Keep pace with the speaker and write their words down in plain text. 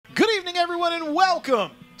everyone, and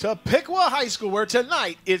welcome to Piqua High School, where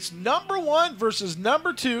tonight it's number 1 versus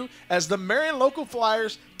number 2 as the Marion local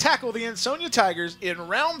Flyers tackle the Ansonia Tigers in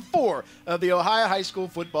round 4 of the Ohio High School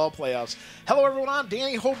football playoffs. Hello, everyone. I'm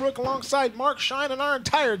Danny Holbrook alongside Mark Shine and our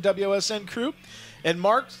entire WSN crew. And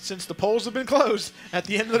Mark, since the polls have been closed at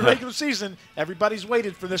the end of the regular season, everybody's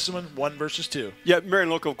waited for this one versus 2. Yeah,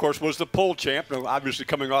 Marion Local, of course, was the poll champ, obviously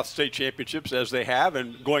coming off state championships as they have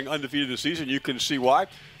and going undefeated this season. You can see why.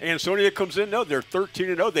 Ansonia comes in, no, they're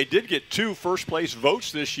 13-0. They did get 2 first-place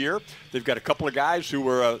votes this year. They've got a couple of guys who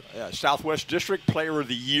were Southwest District Player of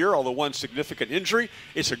the Year, although one significant injury.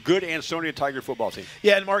 It's a good Ansonia Tiger football team.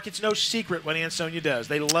 Yeah, and Mark, it's no secret what Ansonia does.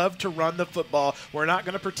 They love to run the football. We're not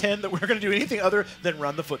going to pretend that we're going to do anything other than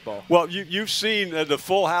run the football. Well, you've seen the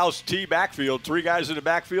full house T backfield, 3 guys in the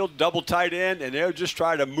backfield, double tight end, and they'll just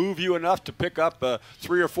try to move you enough to pick up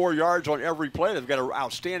 3 or 4 yards on every play. They've got an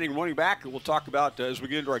outstanding running back that we'll talk about as we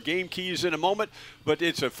get into our game keys in a moment. But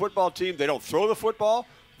it's a football team. They don't throw the football.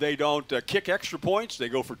 They don't kick extra points. They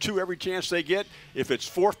go for 2 every chance they get. If it's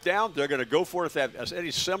 4th down, they're going to go for it if they have any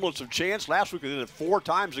semblance of chance. Last week they did it 4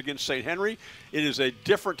 times against St. Henry. It is a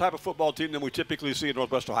different type of football team than we typically see in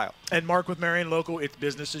Northwest Ohio. And Mark, with Marion Local, it's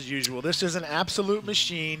business as usual. This is an absolute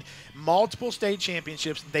machine. Multiple state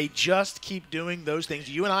championships. They just keep doing those things.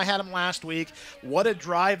 You and I had them last week. What a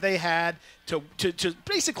drive they had to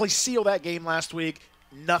basically seal that game last week.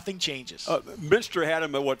 Nothing changes. Minster had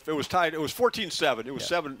him at what? It was tied. It was 14-7. It was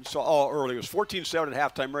 7 so all early. It was 14-7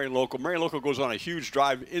 at halftime. Marion Local. Marion Local goes on a huge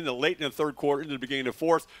drive late in the third quarter, into the beginning of the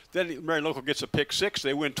fourth. Then Marion Local gets a pick 6.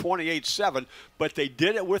 They win 28-7. But they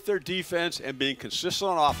did it with their defense and being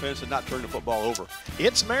consistent on offense and not turning the football over.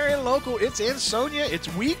 It's Marion Local. It's Ansonia.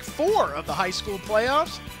 It's week 4 of the high school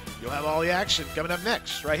playoffs. You'll have all the action coming up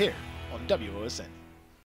next right here on WOSN.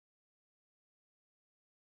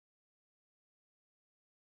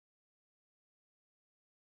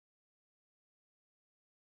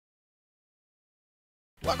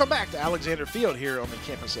 Welcome back to Alexander Field here on the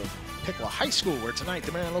campus of Piqua High School, where tonight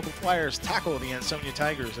the Marion Local Flyers tackle the Ansonia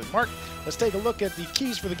Tigers. And Mark, let's take a look at the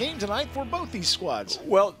keys for the game tonight for both these squads.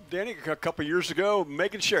 Well, Danny, a couple years ago,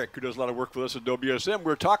 Megan Sherrick, who does a lot of work with us at WSM, we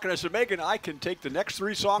were talking. I said, Megan, I can take the next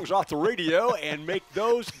 3 songs off the radio and make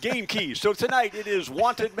those game keys. So tonight it is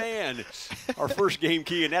Wanted Man, our first game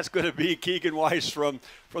key, and that's going to be Keegan Weiss from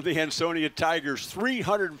the Ansonia Tigers.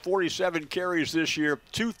 347 carries this year,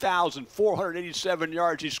 2,487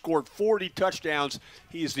 yards. He scored 40 touchdowns.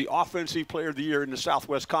 He is the Offensive Player of the Year in the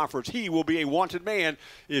Southwest Conference. He will be a wanted man.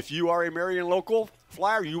 If you are a Marion Local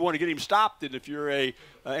Flyer, you want to get him stopped. And if you're a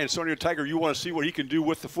Ansonia Tiger, you want to see what he can do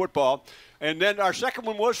with the football. And then our second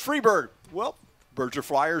one was Freebird. Well, birds are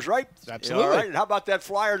flyers, right? Absolutely. All right. And how about that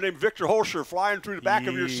flyer named Victor Holscher flying through the back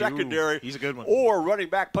of your secondary? He's a good one. Or running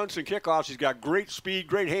back punts and kickoffs. He's got great speed,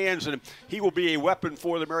 great hands, and he will be a weapon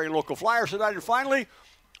for the Marion Local Flyers tonight. And finally,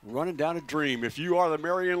 running down a dream. If you are the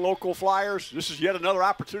Marion Local Flyers, this is yet another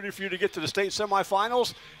opportunity for you to get to the state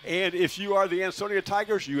semifinals. And if you are the Ansonia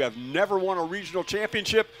Tigers, you have never won a regional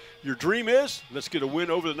championship. Your dream is, let's get a win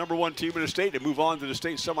over the number 1 team in the state and move on to the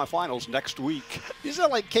state semifinals next week. You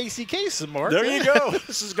sound like Casey Kasem, Mark. There you go.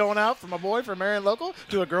 This is going out from a boy from Marion Local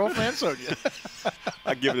to a girl from Ansonia.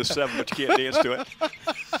 I'd give it a 7, but you can't dance to it.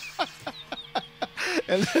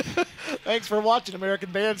 And thanks for watching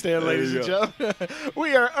American Bandstand, ladies and gentlemen.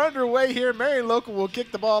 We are underway here. Marion Local will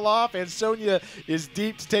kick the ball off. Ansonia is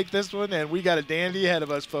deep to take this one, and we got a dandy ahead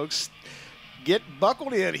of us, folks. Get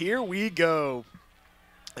buckled in. Here we go.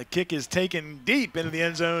 The kick is taken deep into the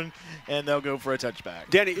end zone, and they'll go for a touchback.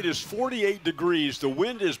 Danny, it is 48 degrees. The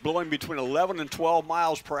wind is blowing between 11 and 12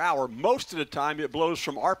 miles per hour. Most of the time, it blows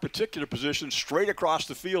from our particular position straight across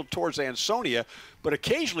the field towards Ansonia, but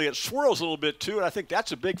occasionally it swirls a little bit too, and I think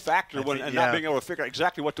that's a big factor not being able to figure out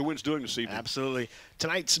exactly what the wind's doing this evening. Absolutely.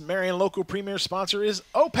 Tonight's Marion Local premier sponsor is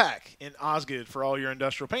OPAC in Osgood. For all your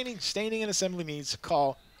industrial painting, staining, and assembly needs,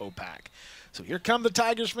 call OPAC. So here come the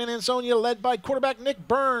Tigers from Ansonia, led by quarterback Nick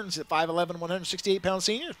Burns at 5'11", 168-pound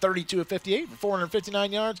senior, 32 of 58 for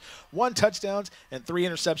 459 yards, 1 touchdown, and 3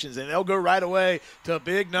 interceptions. And they'll go right away to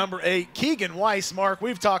big number 8, Keegan Weiss. Mark,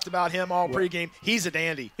 we've talked about him all pregame. He's a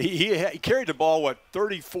dandy. He carried the ball,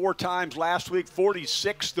 34 times last week,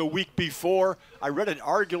 46 the week before. I read an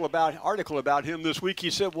article about him this week. He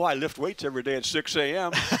said, well, I lift weights every day at 6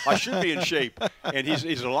 a.m. I should be in shape. And he's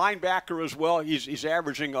a linebacker as well. He's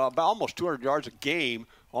averaging about almost 200 yards a game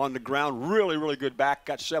on the ground. Really, really good back.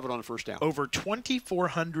 Got 7 on the first down. Over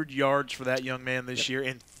 2,400 yards for that young man this year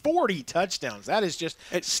and 40 touchdowns. That is just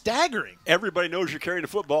staggering. Everybody knows you're carrying the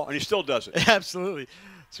football, and he still does it. Absolutely.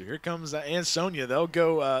 So here comes Ansonia. They'll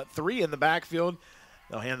go 3 in the backfield.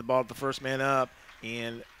 They'll hand the ball to the first man up,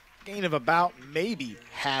 and Gain of about maybe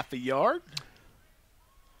half a yard.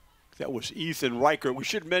 That was Ethan Reichert. We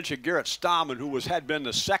should mention Garrett Stahman, who had been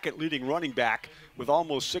the second leading running back with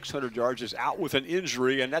almost 600 yards, is out with an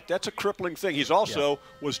injury, and that's a crippling thing. He's also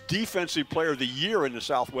was Defensive Player of the Year in the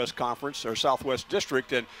Southwest Conference, or Southwest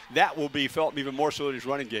District, and that will be felt even more so in his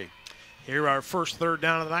running game. Here our first third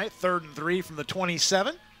down of the night, 3rd and 3 from the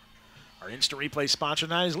 27. Our instant replay sponsor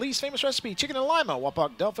tonight is Lee's Famous Recipe Chicken in Lima,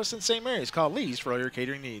 Wapak, Delphus, and St. Mary's. Call Lee's for all your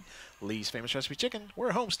catering need. Lee's Famous Recipe Chicken,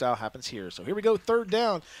 where home style happens here. So here we go, 3rd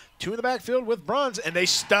down. 2 in the backfield with Bruns, and they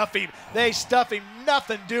stuff him. They stuff him.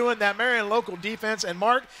 Nothing doing. That Marion local defense. And,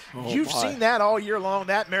 Mark, you've seen that all year long.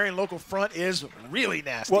 That Marion local front is really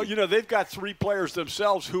nasty. Well, you know, they've got 3 players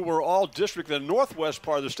themselves who were all district in the northwest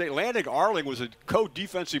part of the state. Landon Arling was a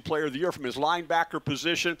co-defensive player of the year from his linebacker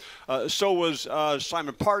position. So was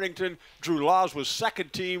Simon Partington. Drew Laws was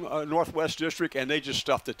second team Northwest District, and they just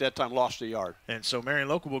stuffed it that time, lost a yard. And so Marion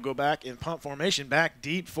local will go back in punt formation, back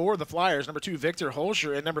deep for the Flyers. Number 2, Victor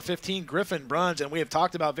Holscher, and number 15, Griffin Bruns. And we have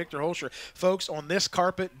talked about Victor Holscher. Folks, on this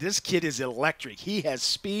carpet, this kid is electric. He has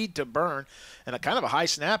speed to burn, and a kind of a high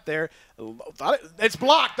snap there. It's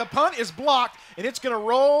blocked. The punt is blocked, and it's going to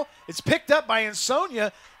roll. It's picked up by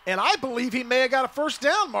Ansonia, and I believe he may have got a first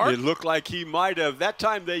down, Mark. It looked like he might have. That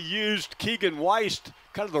time they used Keegan Weiss,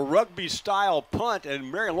 kind of the rugby-style punt, and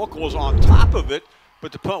Marion local was on top of it.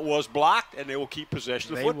 But the punt was blocked, and they will keep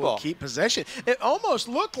possession of the football. They will keep possession. It almost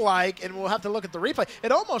looked like, and we'll have to look at the replay,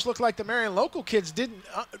 it almost looked like the Marion local kids didn't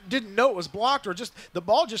know it was blocked, or just the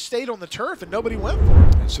ball just stayed on the turf and nobody went for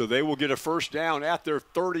it. And so they will get a first down at their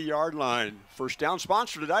 30-yard line. First down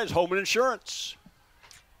sponsor tonight is Home Insurance.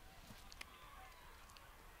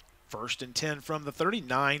 1st and 10 from the 30,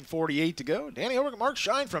 9:48 to go. Danny Overton, Mark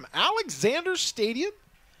Shine from Alexander Stadium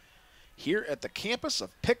here at the campus of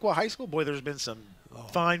Piqua High School. Boy, there's been some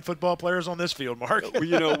fine football players on this field, Mark. Well,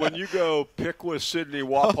 you know, when you go Piqua, Sidney,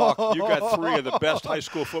 Wapak, you got 3 of the best high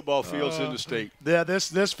school football fields in the state. Yeah,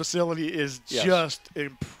 this facility is just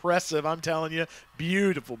impressive. I'm telling you,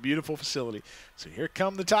 beautiful, beautiful facility. So here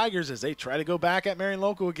come the Tigers as they try to go back at Marion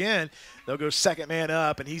local again. They'll go second man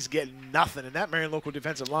up, and he's getting nothing. And that Marion local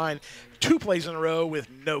defensive line, 2 plays in a row with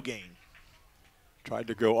no gain. Tried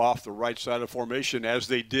to go off the right side of formation as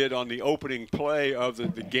they did on the opening play of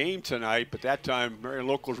the game tonight, but that time Marion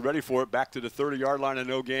local was ready for it, back to the 30-yard line and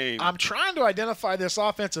no gain. I'm trying to identify this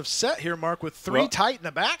offensive set here, Mark, with 3 tight in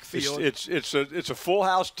the backfield. It's a full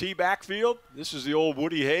house T backfield. This is the old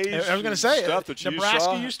Woody Hayes. I was going to say, stuff that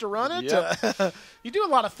Nebraska used to run it. Yep. You do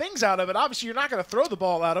a lot of things out of it. Obviously, you're not going to throw the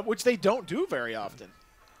ball out of it, which they don't do very often.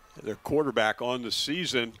 Their quarterback on the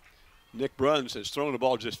season, Nick Bruns, has thrown the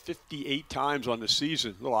ball just 58 times on the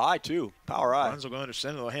season. A little eye, too. Power eye. Bruns will go under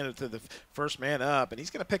center. They'll hand it to the first man up, and he's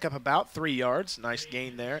going to pick up about 3 yards. Nice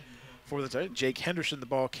gain there for the Tigers. Jake Henderson, the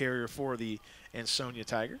ball carrier for the Ansonia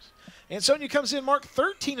Tigers. Ansonia comes in, Mark,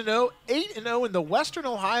 13-0, 8-0 in the Western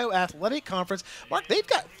Ohio Athletic Conference. Mark, they've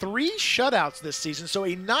got 3 shutouts this season, so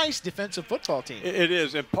a nice defensive football team. It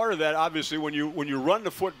is, and part of that, obviously, when you run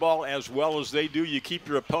the football as well as they do, you keep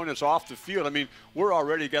your opponents off the field. I mean, we're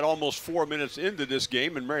already got almost 4 minutes into this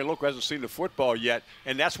game, and Marion local hasn't seen the football yet,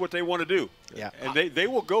 and that's what they want to do. Yeah. And they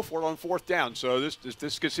will go for it on 4th down. So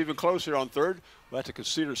this gets even closer on 3rd. We'll have to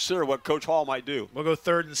consider what Coach Hall might do. We'll go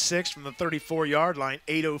 3rd and 6 from the 34-yard line,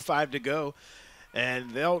 8:05 to go.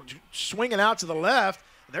 And they'll swing it out to the left.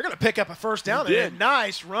 They're going to pick up a first down. And a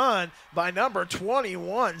nice run by number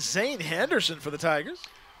 21, Zane Henderson for the Tigers.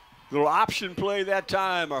 Little option play that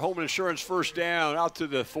time. Our Home Insurance first down out to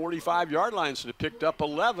the 45-yard line. So they picked up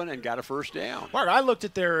 11 and got a first down. Mark, I looked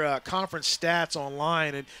at their conference stats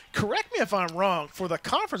online, and correct me if I'm wrong, for the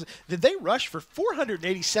conference, did they rush for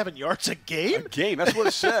 487 yards a game? A game, that's what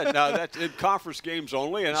it said. Now, that's in conference games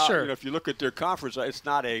only. And sure. You know, if you look at their conference, it's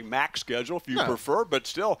not a max schedule if you prefer, but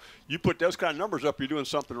still, you put those kind of numbers up, you're doing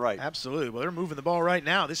something right. Absolutely. Well, they're moving the ball right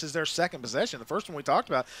now. This is their second possession. The first one we talked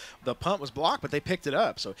about, the punt was blocked, but they picked it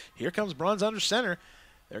up. So here comes Bruns under center.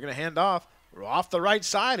 They're going to hand off the right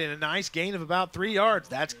side, and a nice gain of about 3 yards.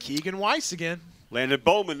 That's Keegan Weiss again. Landon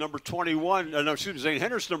Bowman, number 21, Zane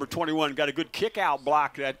Henderson, number 21, got a good kick-out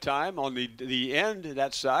block that time on the end of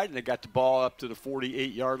that side, and they got the ball up to the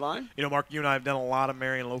 48-yard line. You know, Mark, you and I have done a lot of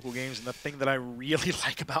Marion local games, and the thing that I really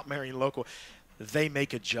like about Marion local, they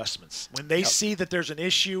make adjustments. When they see that there's an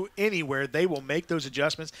issue anywhere, they will make those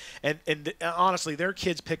adjustments. And honestly, their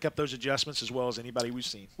kids pick up those adjustments as well as anybody we've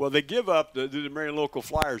seen. Well, they give up, the Marion local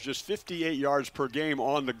Flyers, just 58 yards per game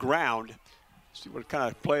on the ground. See what kind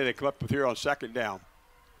of play they come up with here on second down.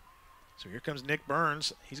 So here comes Nick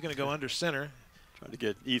Burns. He's going to go under center. Trying to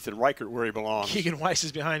get Ethan Reichert where he belongs. Keegan Weiss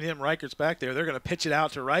is behind him. Reichert's back there. They're going to pitch it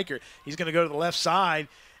out to Reichert. He's going to go to the left side.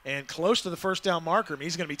 and close to the first down marker. I mean,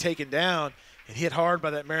 he's going to be taken down and hit hard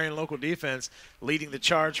by that Marion local defense. Leading the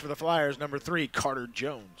charge for the Flyers, number 3, Carter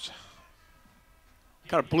Jones.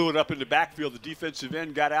 Kind of blew it up in the backfield. The defensive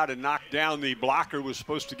end got out and knocked down the blocker. Was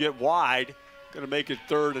supposed to get wide. Going to make it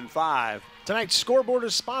 3rd and 5. Tonight's scoreboard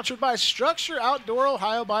is sponsored by Structure Outdoor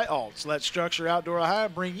Ohio by Alts. Let Structure Outdoor Ohio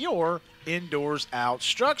bring your indoors out.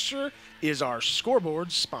 Structure is our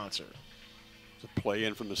scoreboard sponsor. It's a play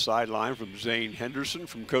in from the sideline from Zane Henderson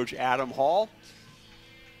from Coach Adam Hall.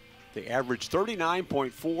 They averaged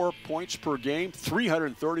 39.4 points per game,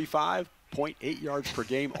 335.8 yards per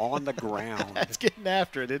game on the ground. That's getting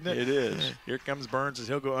after it, isn't it? It is. Here comes Burns as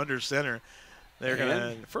he'll go under center. They're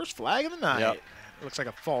going to first flag of the night. Yep. Looks like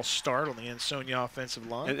a false start on the Ansonia offensive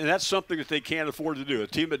line. And that's something that they can't afford to do. A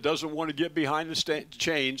team that doesn't want to get behind the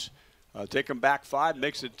chains, take them back 5,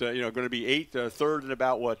 makes it going to be 8, 3rd and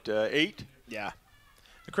about, 8? Yeah.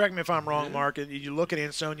 Correct me if I'm wrong, Mark. You look at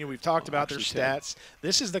Ansonia, we've talked about their stats. 10.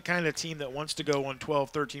 This is the kind of team that wants to go on 12,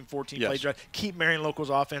 13, 14 play drive, keep Marion Local's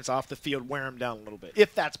offense off the field, wear them down a little bit,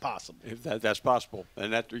 if that's possible. If that's possible.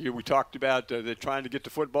 And that we talked about they're trying to get the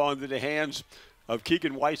football into the hands of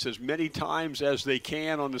Keegan Weiss as many times as they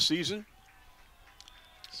can on the season.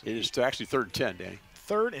 It is actually 3rd and 10, Danny.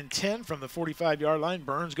 3rd and 10 from the 45-yard line.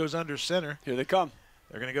 Burns goes under center. Here they come.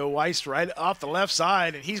 They're going to go Weiss right off the left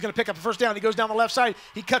side, and he's going to pick up a first down. He goes down the left side.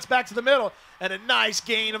 He cuts back to the middle, and a nice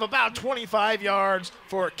gain of about 25 yards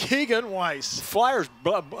for Keegan Weiss. Flyers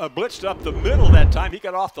blitzed up the middle that time. He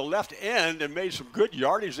got off the left end and made some good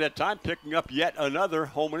yardage that time, picking up yet another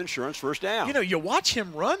home and insurance first down. You know, you watch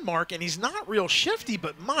him run, Mark, and he's not real shifty,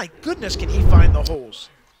 but my goodness, can he find the holes.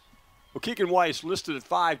 Well, Keegan Weiss listed at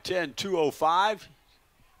 5'10", 205.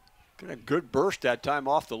 Got a good burst that time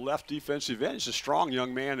off the left defensive end. He's a strong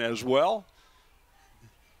young man as well.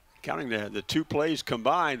 Counting the 2 plays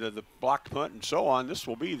combined, the blocked punt and so on, this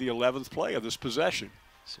will be the 11th play of this possession.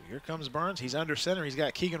 So here comes Burns. He's under center. He's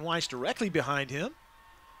got Keegan Weiss directly behind him.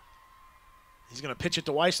 He's going to pitch it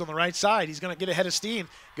to Weiss on the right side. He's going to get ahead of steam.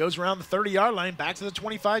 Goes around the 30-yard line, back to the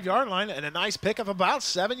 25-yard line, and a nice pick of about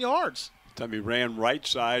 7 yards. Time he ran right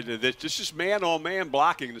side. This is man-on-man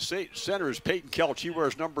blocking. The center is Peyton Kelch. He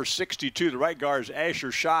wears number 62. The right guard is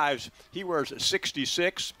Asher Shives. He wears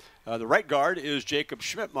 66. The right guard is Jared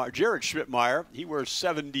Schmidtmeyer. He wears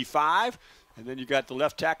 75. And then you got the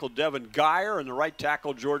left tackle, Devin Geyer, and the right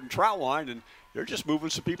tackle, Jordan Troutline. And they're just moving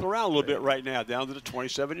some people around a little bit right now, down to the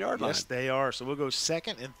 27-yard line. Yes, they are. So we'll go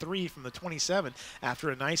 2nd and 3 from the 27 after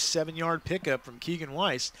a nice 7-yard pickup from Keegan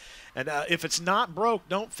Weiss. And if it's not broke,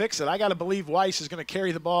 don't fix it. I got to believe Weiss is going to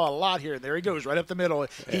carry the ball a lot here. And there he goes, right up the middle.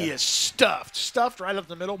 Yeah. He is stuffed right up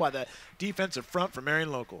the middle by the defensive front for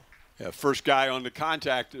Marion Local. Yeah, first guy on the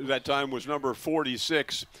contact at that time was number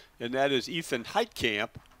 46, and that is Ethan Heitkamp.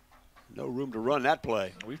 No room to run that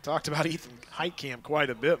play. We've talked about Ethan Heitkamp quite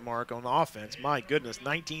a bit, Mark, on offense. My goodness,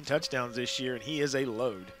 19 touchdowns this year, and he is a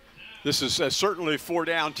load. This is certainly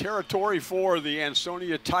 4-down territory for the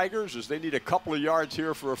Ansonia Tigers, as they need a couple of yards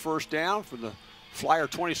here for a first down from the Flyer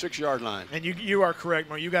 26-yard line. And you are correct,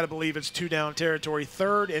 Mark. You got to believe it's 2-down territory.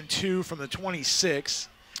 3rd and 2 from the 26.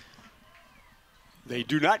 They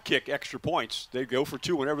do not kick extra points. They go for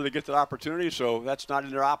 2 whenever they get the opportunity, so that's not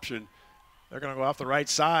in their option. They're going to go off the right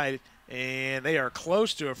side. And they are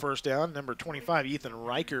close to a first down. Number 25, Ethan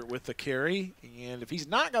Reichert with the carry. And if he's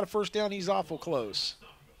not got a first down, he's awful close.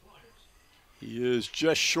 He is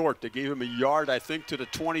just short. They gave him a yard, I think, to the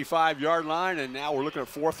 25-yard line, and now we're looking at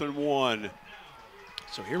 4th and 1.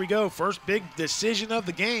 So here we go. First big decision of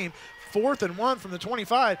the game. 4th and 1 from the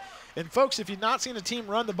 25. And, folks, if you've not seen a team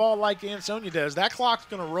run the ball like Ansonia does, that clock's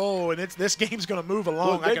going to roll, and this game's going to move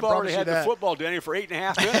along. Well, they've already had the football, Danny, for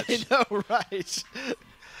 8.5 minutes. I know, right.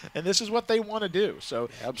 And this is what they want to do. So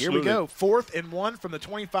Here we go. 4th and 1 from the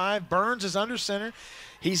 25. Burns is under center.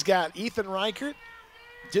 He's got Ethan Reichert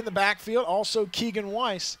in the backfield, also Keegan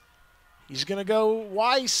Weiss. He's going to go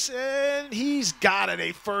Weiss, and he's got it,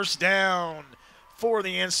 a first down for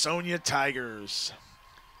the Ansonia Tigers.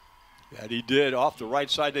 That he did off the right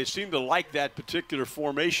side. They seem to like that particular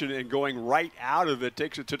formation, and going right out of it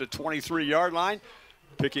takes it to the 23-yard line,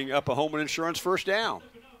 picking up a home and insurance first down.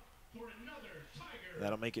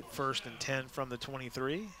 That'll make it 1st and 10 from the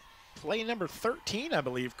 23. Play number 13, I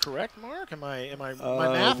believe, correct, Mark? my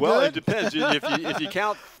math well, good? It depends. if you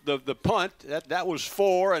count the punt, that was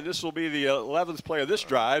 4, and this will be the 11th play of this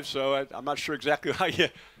drive. So I'm not sure exactly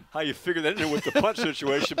how you figure that in with the punt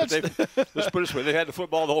situation. But let's put it this way: they had the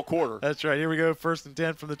football the whole quarter. That's right. Here we go. 1st and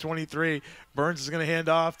 10 from the 23. Burns is going to hand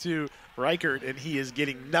off to Reichert, and he is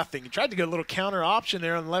getting nothing. He tried to get a little counter option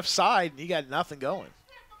there on the left side, and he got nothing going.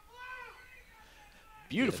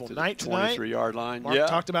 Beautiful the night tonight. 23-yard line. Mark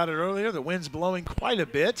talked about it earlier. The wind's blowing quite a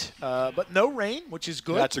bit, but no rain, which is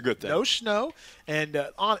good. That's a good thing. No snow. And,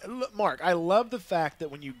 look, Mark, I love the fact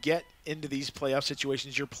that when you get into these playoff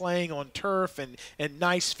situations, you're playing on turf and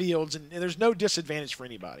nice fields, and there's no disadvantage for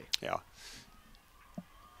anybody. Yeah.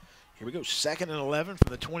 Here we go, 2nd and 11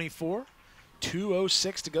 from the 24.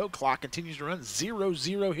 2:06 to go. Clock continues to run.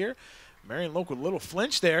 0-0 here. Marion Local, a little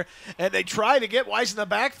flinch there, and they try to get Weiss in the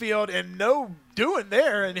backfield, and no doing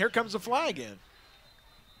there, and here comes the fly again.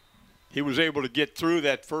 He was able to get through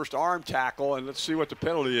that first arm tackle, and let's see what the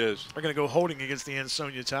penalty is. They're going to go holding against the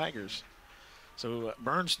Ansonia Tigers. So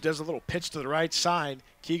Burns does a little pitch to the right side.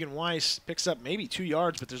 Keegan Weiss picks up maybe 2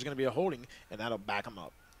 yards, but there's going to be a holding, and that'll back him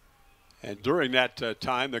up. And during that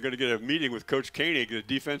time, they're going to get a meeting with Coach Koenig, the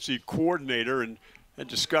defensive coordinator, and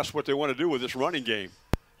discuss what they want to do with this running game.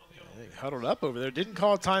 They huddled up over there. Didn't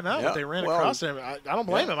call a timeout, but they ran across there. I don't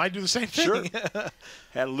blame them. I'd do the same thing. Sure.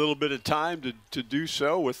 Had a little bit of time to do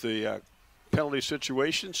so with the penalty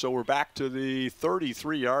situation, so we're back to the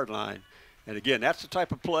 33-yard line. And, again, that's the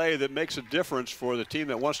type of play that makes a difference for the team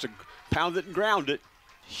that wants to pound it and ground it.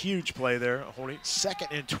 Huge play there. Holding 2nd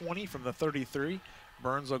and 20 from the 33.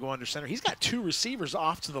 Burns will go under center. He's got 2 receivers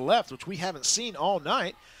off to the left, which we haven't seen all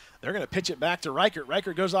night. They're going to pitch it back to Reichert.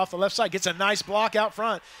 Reichert goes off the left side, gets a nice block out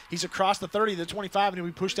front. He's across the 30 to the 25, and he'll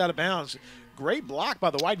be pushed out of bounds. Great block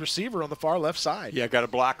by the wide receiver on the far left side. Yeah, got a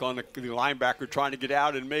block on the linebacker trying to get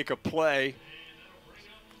out and make a play.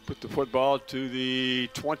 Put the football to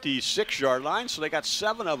the 26-yard line, so they got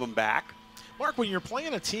 7 of them back. Mark, when you're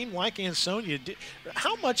playing a team like Ansonia,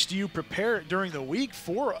 how much do you prepare during the week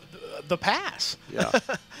for the pass? Yeah.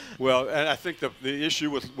 Well, and I think the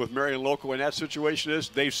issue with Marion Local in that situation is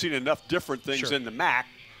they've seen enough different things in the MAC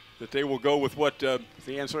that they will go with what the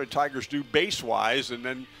Ansonia Tigers do base-wise, and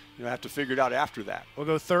then have to figure it out after that. We'll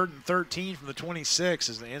go 3rd and 13 from the 26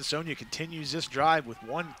 as the Ansonia continues this drive with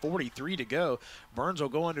 1:43 to go. Burns will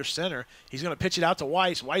go under center. He's going to pitch it out to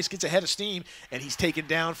Weiss. Weiss gets ahead of steam, and he's taken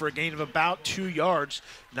down for a gain of about 2 yards.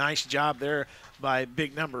 Nice job there by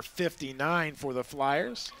big number 59 for the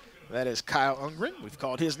Flyers. That is Kyle Ungren. We've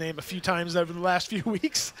called his name a few times over the last few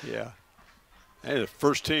weeks. Yeah. And the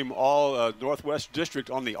first team all Northwest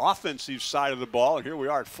District on the offensive side of the ball, and here we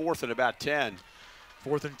are at 4th and about 10.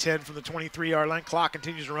 4th and 10 from the 23-yard line. Clock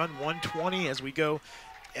continues to run. 1:20 as we go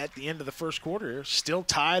at the end of the first quarter here. Still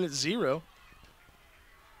tied at 0.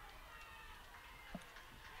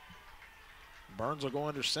 Burns will go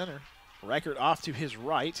under center. Reichert off to his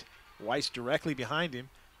right. Weiss directly behind him.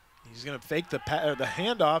 He's going to fake the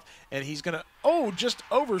handoff, and he's going to, just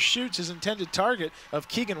overshoots his intended target of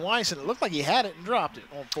Keegan Weiss, and it looked like he had it and dropped it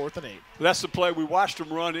on 4th and 8. That's the play. We watched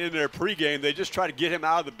him run in their pregame. They just try to get him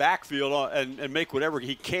out of the backfield and make whatever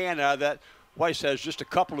he can out of that. Weiss has just a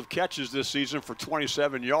couple of catches this season for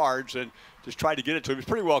 27 yards and just tried to get it to him. He's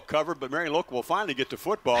pretty well covered, but Marion Local will finally get to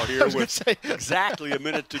football here with exactly a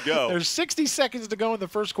minute to go. There's 60 seconds to go in the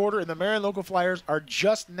first quarter, and the Marion Local Flyers are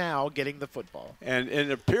just now getting the football. And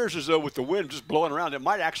it appears as though with the wind just blowing around, it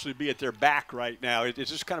might actually be at their back right now.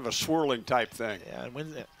 It's just kind of a swirling type thing. Yeah, and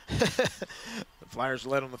when the Flyers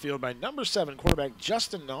led on the field by number 7 quarterback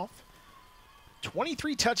Justin Knopf.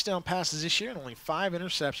 23 touchdown passes this year and only 5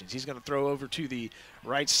 interceptions. He's going to throw over to the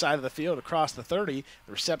right side of the field across the 30.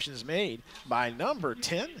 The reception is made by number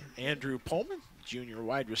 10, Andrew Pullman. Junior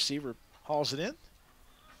wide receiver hauls it in.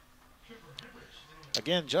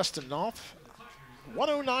 Again, Justin Knopf,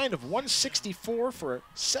 109 of 164 for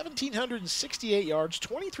 1,768 yards,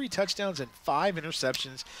 23 touchdowns, and 5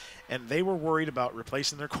 interceptions. And they were worried about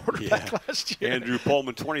replacing their quarterback last year. Andrew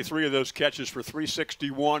Pullman, 23 of those catches for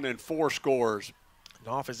 361 and 4 scores.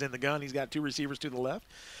 Knopf is in the gun. He's got 2 receivers to the left.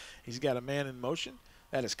 He's got a man in motion.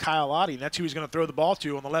 That is Kyle Oddie, and that's who he's going to throw the ball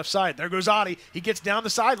to on the left side. There goes Oddie. He gets down the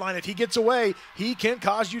sideline. If he gets away, he can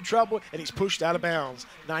cause you trouble, and he's pushed out of bounds.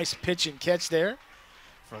 Nice pitch and catch there.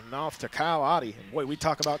 From Knopf to Kyle Oddie. And boy, we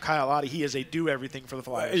talk about Kyle Oddie. He is a do-everything for the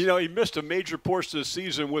Flyers. He missed a major portion of the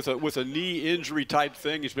season with a knee injury type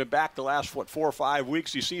thing. He's been back the last, 4 or 5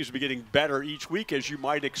 weeks. He seems to be getting better each week, as you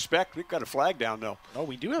might expect. We've got a flag down, though. Oh,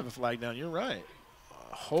 we do have a flag down. You're right.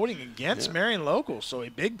 Holding against Marion Local. So a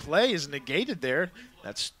big play is negated there.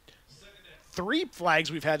 That's 3 flags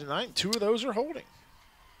we've had tonight, and 2 of those are holding.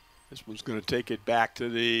 This one's going to take it back to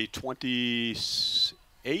the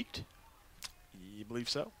 28. You believe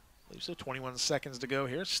so? I believe so. 21 seconds to go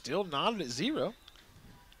here. Still knotted at 0.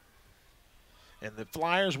 And the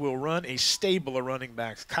Flyers will run a stable of running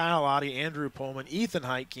backs. Kyle Oddie, Andrew Pullman, Ethan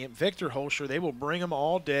Heitkamp, Victor Holscher. They will bring them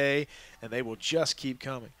all day, and they will just keep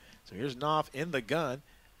coming. So here's Knopf in the gun.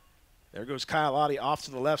 There goes Kyle Oddie off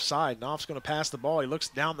to the left side. Knopf's going to pass the ball. He looks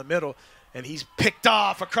down the middle. And he's picked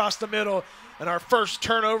off across the middle. And our first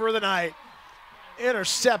turnover of the night,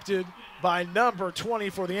 intercepted by number 20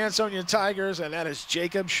 for the Ansonia Tigers, and that is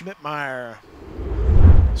Jacob Schmidtmeyer.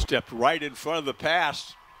 Stepped right in front of the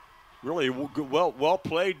pass. Really well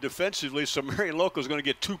played defensively, so Marion Local is going to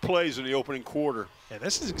get 2 plays in the opening quarter. And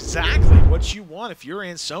this is exactly what you want if you're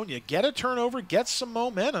Ansonia. Get a turnover, get some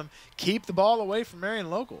momentum, keep the ball away from Marion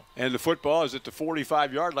Local. And the football is at the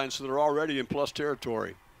 45-yard line, so they're already in plus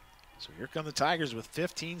territory. So here come the Tigers with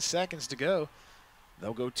 15 seconds to go.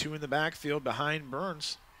 They'll go 2 in the backfield behind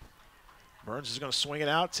Burns. Burns is going to swing it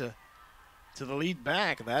out to the lead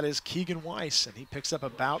back. That is Keegan Weiss, and he picks up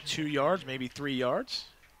about 2 yards, maybe 3 yards.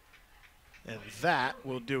 And that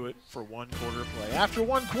will do it for 1 quarter of play. After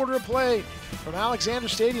 1 quarter of play from Alexander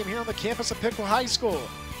Stadium here on the campus of Pickle High School,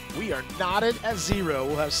 we are knotted at 0.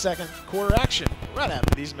 We'll have second quarter action right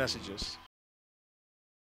after these messages.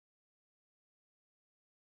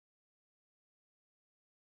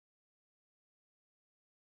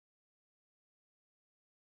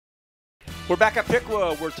 We're back at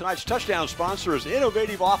Pickwa, where tonight's touchdown sponsor is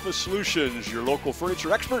Innovative Office Solutions, your local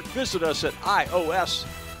furniture expert. Visit us at iosinc.com.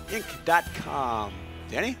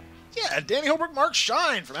 Danny? Yeah, Danny Holbrook, Mark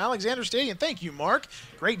Shine from Alexander Stadium. Thank you, Mark.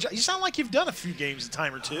 Great job. You sound like you've done a few games, a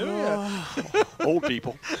time or two. Old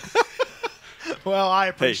people. Well, I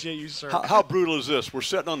appreciate you, sir. How brutal is this? We're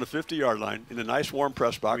sitting on the 50-yard line in a nice warm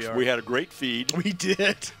press box. We had a great feed. We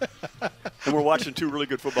did. And we're watching 2 really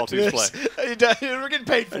good football teams play. We're getting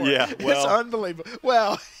paid for it. Yeah, well. It's unbelievable.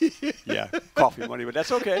 Well. Yeah, coffee money, but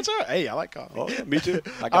that's okay. That's all right. Hey, I like coffee. Oh, yeah, me too.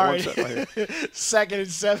 I got one set right here. 2nd and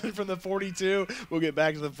 7 from the 42. We'll get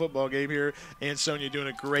back to the football game here. Ansonia doing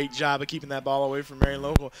a great job of keeping that ball away from Marion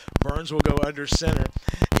Local. Burns will go under center.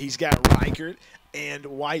 He's got Reichert and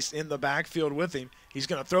Weiss in the backfield with him. He's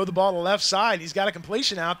going to throw the ball to the left side. He's got a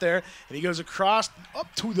completion out there, and he goes across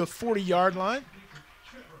up to the 40-yard line.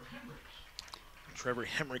 Trevor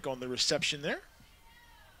Hemrick on the reception there.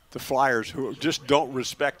 The Flyers, who just don't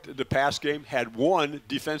respect the pass game, had 1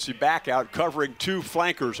 defensive back out covering 2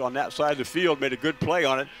 flankers on that side of the field, made a good play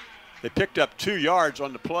on it. They picked up 2 yards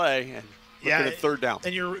on the play, and looking at 3rd down.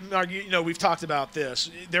 And we've talked about this.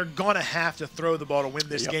 They're going to have to throw the ball to win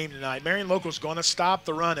this game tonight. Marion Local's going to stop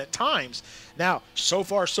the run at times. Now, so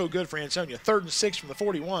far, so good for Ansonia. 3rd and 6 from the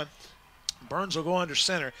 41. Burns will go under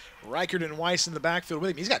center. Reichert and Weiss in the backfield with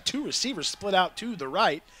him. He's got 2 receivers split out to the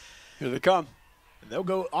right. Here they come. And they'll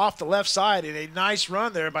go off the left side in a nice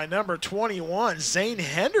run there by number 21, Zane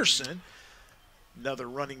Henderson. Another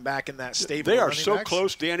running back in that stable. They are so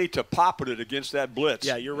close, Danny, to popping it against that blitz.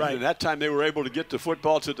 Yeah, you're right. And that time they were able to get the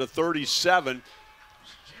football to the 37.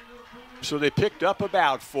 So they picked up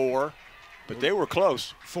about 4, but they were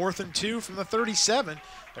close. 4th and 2 from the 37.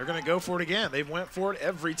 They're going to go for it again. They've went for it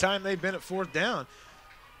every time they've been at 4th down.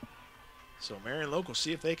 So Marion Local,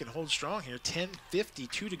 see if they can hold strong here.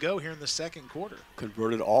 10:52 to go here in the 2nd quarter.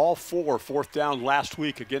 Converted all 4 4th down last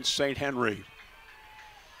week against St. Henry.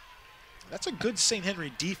 That's a good St.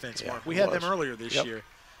 Henry defense, Mark. We had them earlier this year.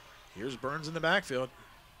 Here's Burns in the backfield.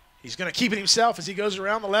 He's going to keep it himself as he goes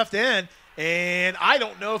around the left end. And I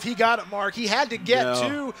don't know if he got it, Mark. He had to get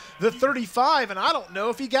to the 35, and I don't know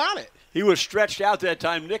if he got it. He was stretched out that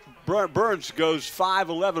time. Nick Burns goes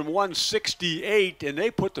 5'11", 168, and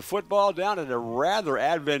they put the football down at a rather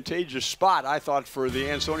advantageous spot, I thought, for the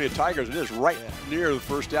Ansonia Tigers. It is right near the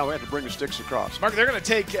 1st down. We had to bring the sticks across. Mark, they're going to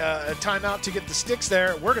take a timeout to get the sticks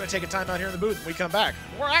there. We're going to take a timeout here in the booth when we come back.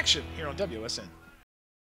 More action here on WSN.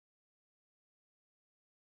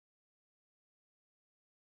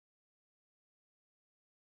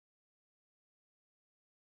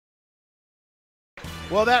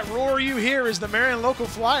 Well, that roar you hear is the Marion Local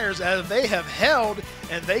Flyers as they have held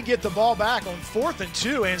and they get the ball back on 4th and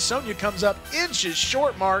 2. Ansonia comes up inches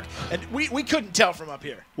short, Mark, and we couldn't tell from up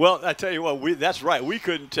here. Well, I tell you what, that's right. We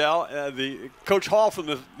couldn't tell. The Coach Hall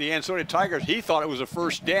from the Ansonia Tigers, he thought it was a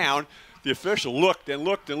 1st down. The official looked and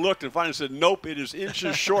looked and looked and finally said, nope, it is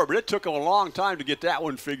inches short. But it took them a long time to get that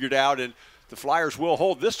one figured out, and the Flyers will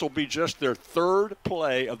hold. This will be just their 3rd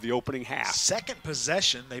play of the opening half. 2nd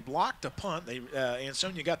possession. They blocked a punt.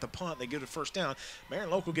 Ansonia got the punt. They get a 1st down. Marion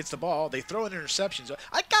Local gets the ball. They throw in interceptions.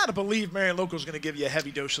 I got to believe Marion Local is going to give you a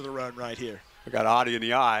heavy dose of the run right here. I got Audie in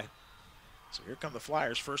the eye. So here come the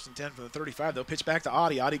Flyers, 1st and 10 from the 35. They'll pitch back to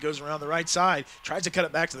Audie. Audie goes around the right side, tries to cut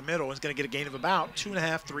it back to the middle, and is going to get a gain of about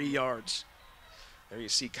 2.5, 3 yards. There you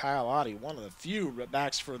see Kyle Audie, one of the few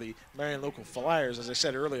backs for the Marion Local Flyers. As I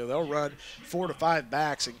said earlier, they'll run 4 to 5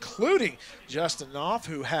 backs, including Justin Knopf,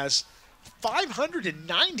 who has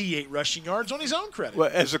 598 rushing yards on his own credit. Well,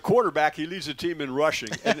 as a quarterback, he leads the team in rushing,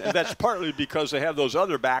 and that's partly because they have those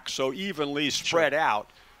other backs so evenly spread out.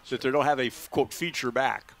 so that they don't have a, quote, feature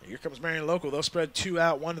back. Here comes Marion Local. They'll spread 2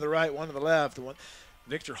 out, 1 to the right, 1 to the left.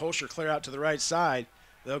 Victor Holscher clear out to the right side.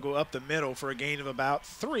 They'll go up the middle for a gain of about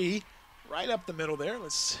 3. Right up the middle there.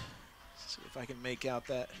 Let's see if I can make out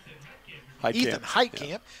that. Ethan Heitkamp.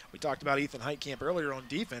 Yeah. We talked about Ethan Heitkamp earlier on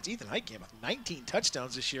defense. Ethan Heitkamp with 19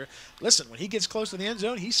 touchdowns this year. Listen, when he gets close to the end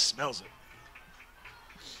zone, he smells it.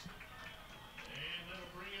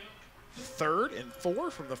 3rd and 4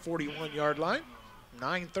 from the 41-yard line.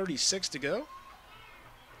 9:36 to go.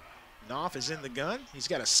 Knopf is in the gun. He's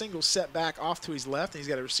got a single setback off to his left, and he's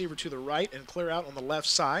got a receiver to the right and clear out on the left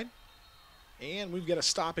side. And we've got a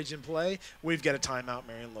stoppage in play. We've got a timeout,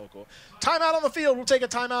 Marion Local. Timeout on the field. We'll take a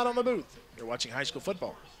timeout on the booth. You're watching high school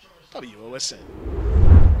football. WOSN.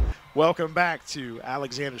 Welcome back to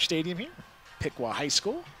Alexander Stadium here. Piqua High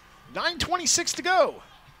School. 9:26 to go.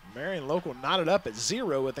 Marion Local knotted up at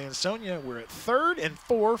 0 with Ansonia. We're at 3rd and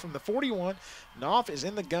 4 from the 41. Knopf is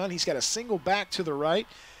in the gun. He's got a single back to the right.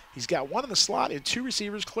 He's got 1 in the slot and 2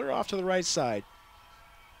 receivers clear off to the right side.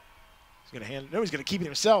 He's going to hand it. No, he's going to keep it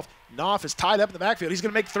himself. Knopf is tied up in the backfield. He's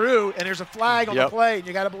going to make through, and there's a flag on the play. And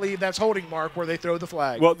you got to believe that's holding mark where they throw the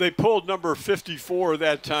flag. Well, they pulled number 54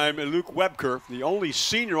 that time, and Luke Webker, the only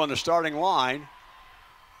senior on the starting line.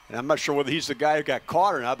 And I'm not sure whether he's the guy who got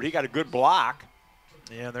caught or not, but he got a good block.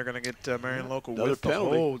 Yeah, they're going to get Marion Local with the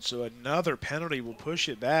hold, so another penalty will push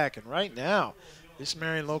it back. And right now, this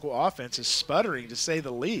Marion Local offense is sputtering, to say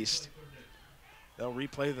the least. They'll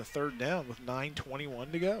replay the 3rd down with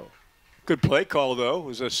 9:21 to go. Good play call, though. It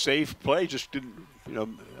was a safe play. Just didn't,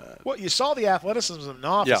 Well, you saw the athleticism of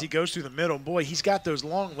Knopf as he goes through the middle. Boy, he's got those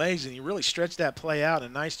long legs, and he really stretched that play out. A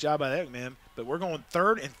nice job by that man. But we're going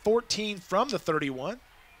 3rd and 14 from the 31.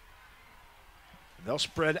 They'll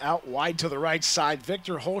spread out wide to the right side.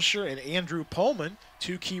 Victor Holscher and Andrew Pullman,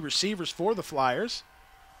 2 key receivers for the Flyers.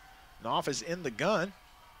 Knopf is in the gun.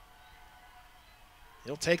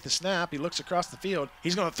 He'll take the snap. He looks across the field.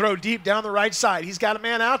 He's going to throw deep down the right side. He's got a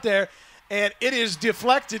man out there, and it is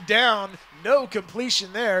deflected down. No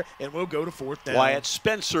completion there, and we'll go to 4th down. Wyatt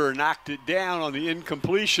Spencer knocked it down on the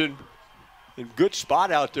incompletion. And good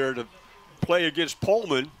spot out there to play against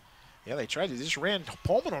Pullman. Yeah, they tried to just ran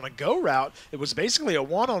Pullman on a go route. It was basically a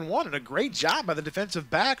one-on-one, and a great job by the defensive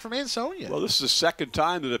back from Ansonia. Well, this is the 2nd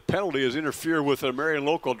time that a penalty has interfered with a Marion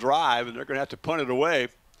Local drive, and they're going to have to punt it away.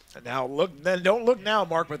 Now, don't look now,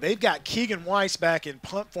 Mark, but they've got Keegan Weiss back in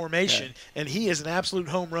punt formation, and he is an absolute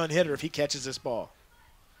home run hitter if he catches this ball.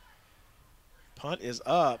 Punt is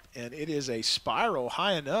up, and it is a spiral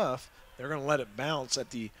high enough. They're going to let it bounce at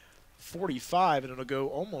the 45, and it'll go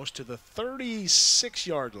almost to the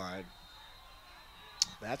 36-yard line.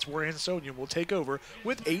 That's where Ansonia will take over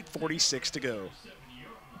with 8:46 to go.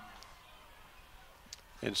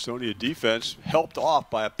 Ansonia defense helped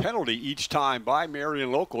off by a penalty each time by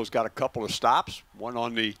Marion Local. Has got a couple of stops, one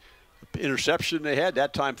on the interception they had,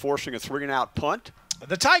 that time forcing a 3-and-out punt.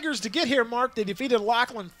 The Tigers, to get here, Mark, they defeated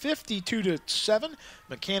Laughlin 52-7,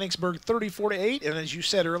 Mechanicsburg 34-8, and as you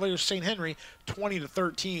said earlier, St. Henry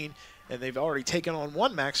 20-13, and they've already taken on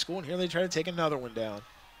 1 MAC school, and here they try to take another one down.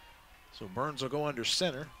 So Burns will go under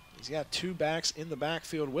center. He's got 2 backs in the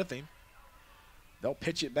backfield with him. They'll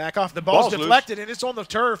pitch it back off. The ball's deflected, and it's on the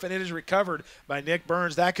turf, and it is recovered by Nick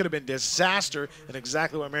Burns. That could have been disaster, and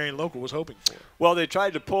exactly what Marion Local was hoping for. Well, they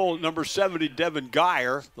tried to pull number 70, Devin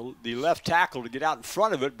Geyer, the left tackle, to get out in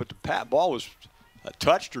front of it, but the ball was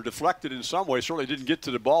touched or deflected in some way. Certainly didn't get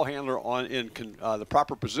to the ball handler in the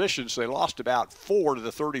proper position, so they lost about 4 to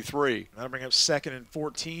the 33. That'll bring up 2nd and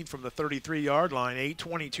 14 from the 33-yard line.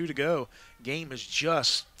 8:22 to go. Game is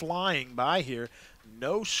just flying by here.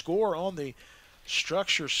 No score on the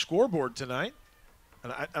structure scoreboard tonight,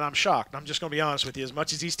 and I'm shocked. I'm just going to be honest with you. As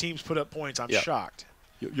much as these teams put up points, I'm shocked.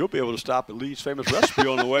 You'll be able to stop at Lee's Famous Recipe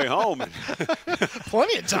on the way home.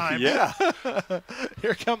 Plenty of time. Yeah.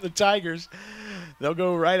 Here come the Tigers. They'll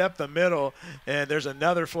go right up the middle, and there's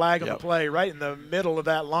another flag on the play right in the middle of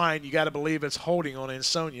that line. You got to believe it's holding on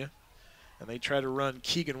Ansonia. And they try to run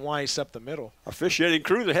Keegan Weiss up the middle. Officiating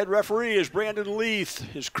crew, the head referee is Brandon Leith.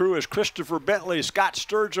 His crew is Christopher Bentley, Scott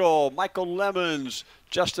Sturgill, Michael Lemons,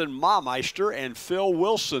 Justin Maumeister, and Phil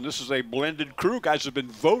Wilson. This is a blended crew. Guys have been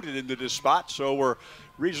voted into this spot, so we're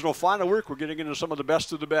regional final week. We're getting into some of the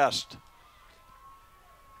best of the best.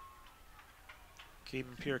 Came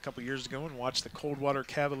up here a couple years ago and watched the Coldwater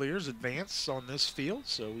Cavaliers advance on this field,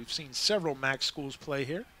 so we've seen several MAC schools play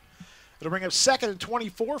here. It'll bring up 2nd and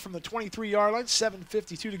 24 from the 23-yard line,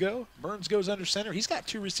 7:52 to go. Burns goes under center. He's got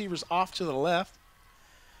 2 receivers off to the left.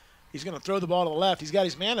 He's going to throw the ball to the left. He's got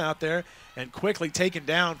his man out there and quickly taken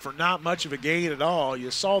down for not much of a gain at all.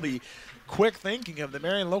 You saw the quick thinking of the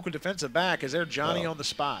Marion local defensive back as they're Johnny on the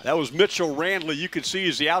spot. That was Mitchell Randley. You can see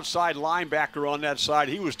he's the outside linebacker on that side.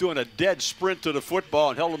 He was doing a dead sprint to the football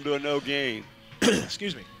and held him to a no gain.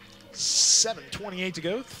 Excuse me. 7:28 to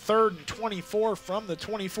go. 3rd and 24 from the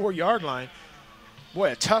 24-yard line.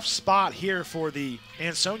 Boy, a tough spot here for the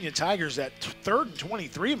Ansonia Tigers at 3rd and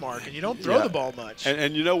 23 mark, and you don't throw the ball much.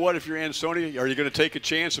 And you know what? If you're Ansonia, are you going to take a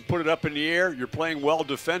chance and put it up in the air? You're playing well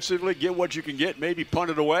defensively. Get what you can get, maybe punt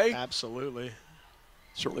it away. Absolutely.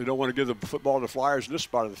 Certainly don't want to give the football to the Flyers in this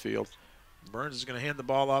spot of the field. Burns is going to hand the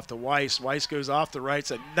ball off to Weiss. Weiss goes off the right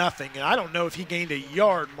side, nothing. And I don't know if he gained a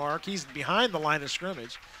yard, Mark. He's behind the line of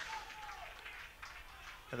scrimmage.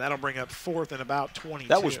 And that'll bring up 4th and about 22.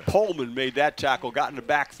 That was Pullman made that tackle, got in the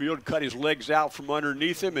backfield, cut his legs out from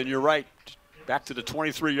underneath him, and you're right, back to the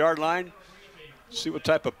 23-yard line. See what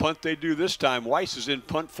type of punt they do this time. Weiss is in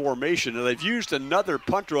punt formation. Now, they've used another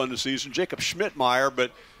punter on the season, Jacob Schmidtmeyer,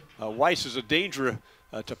 but Weiss is a danger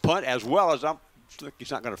to punt as well as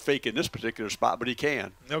he's not going to fake in this particular spot, but he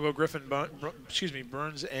can. They'll go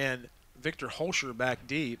Burns and Victor Holscher back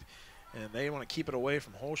deep. And they want to keep it away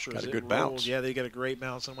from Holscher. Got a good bounce. Yeah, they got a great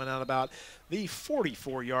bounce and went out about the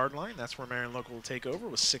 44-yard line. That's where Marion Local will take over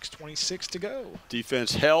with 6:26 to go.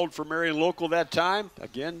 Defense held for Marion Local that time.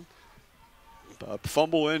 Again, a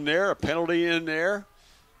fumble in there, a penalty in there.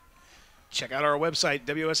 Check out our website,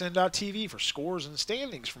 WSN.TV, for scores and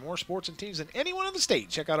standings for more sports and teams than anyone in the state.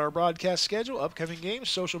 Check out our broadcast schedule, upcoming games,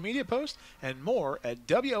 social media posts, and more at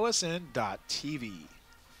WSN.TV.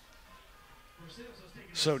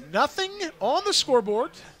 So nothing on the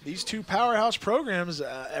scoreboard. These two powerhouse programs,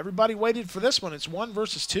 everybody waited for this one. It's 1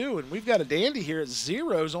 versus 2, and we've got a dandy here at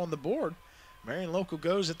 0s on the board. Marion Local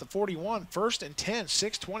goes at the 41, 1st and 10,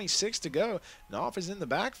 6:26 to go. Knopf is in the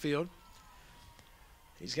backfield.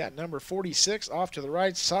 He's got number 46 off to the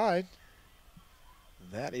right side.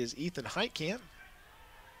 That is Ethan Heitkamp.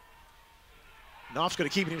 Knopf's going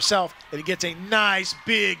to keep it himself, and he gets a nice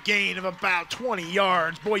big gain of about 20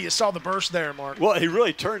 yards. Boy, you saw the burst there, Mark. Well, he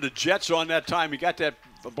really turned the Jets on that time. He got that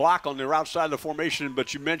block on the outside of the formation,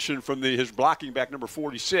 but you mentioned from his blocking back, number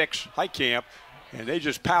 46, Heitkamp, and they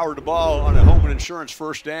just powered the ball on a home and insurance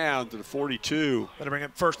 1st down to the 42. That'll bring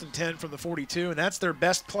up 1st and 10 from the 42, and that's their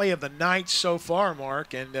best play of the night so far,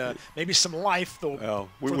 Mark, and maybe some life, though.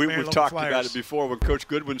 Well, we've talked about it before when Coach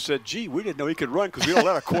Goodwin said, gee, we didn't know he could run because we don't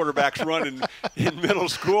let our quarterbacks run in middle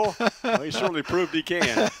school. Well, he certainly proved he can.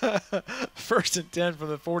 1st and 10 from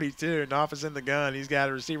the 42. Knopf is in the gun. He's got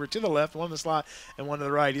a receiver to the left, one in the slot, and one to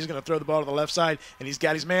the right. He's going to throw the ball to the left side, and he's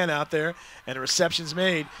got his man out there, and a reception's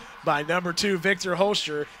made by number 2, Victor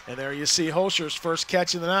Holscher. And there you see Holscher's first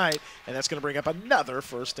catch of the night, and that's going to bring up another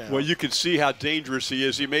 1st down. Well, you can see how dangerous he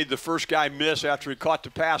is. He made the first guy miss after he caught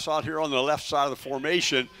the pass out here on the left side of the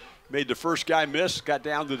formation. Made the first guy miss, got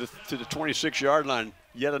down to the 26-yard line.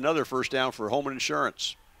 Yet another 1st down for home and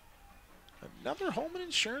insurance. Another home and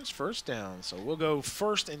insurance 1st down. So we'll go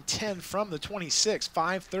 1st and 10 from the 26,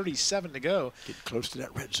 5:37 to go. Getting close to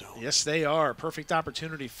that red zone. Yes, they are. Perfect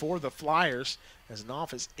opportunity for the Flyers as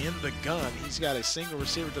Knopf is in the gun. He's got a single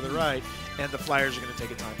receiver to the right, and the Flyers are going to take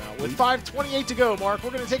a timeout. With 5:28 to go, Mark, we're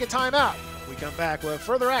going to take a timeout. When we come back, we'll have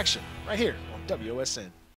further action right here on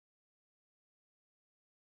WSN.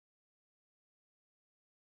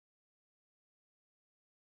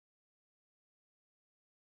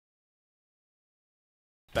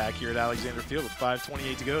 Back here at Alexander Field with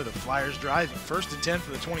 5:28 to go. The Flyers driving. 1st and 10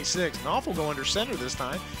 for the 26. Knopf will go under center this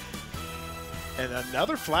time. And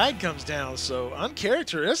another flag comes down. So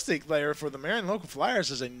uncharacteristic there for the Marion Local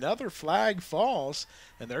Flyers as another flag falls.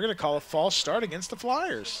 And they're going to call a false start against the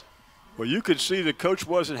Flyers. Well, you could see the coach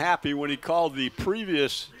wasn't happy when he called the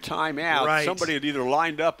previous timeout. Right. Somebody had either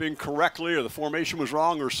lined up incorrectly or the formation was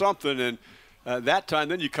wrong or something. And that time,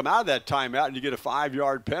 then you come out of that timeout and you get a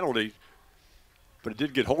 5-yard penalty. But it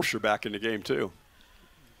did get Holscher back in the game, too.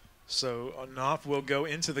 So Knopf will go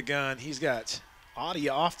into the gun. He's got Audie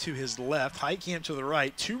off to his left, Heitkamp to the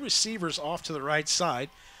right, 2 receivers off to the right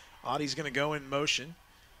side. Audie's going to go in motion.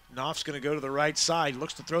 Knopf's going to go to the right side,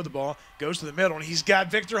 looks to throw the ball, goes to the middle, and he's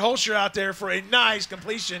got Victor Holscher out there for a nice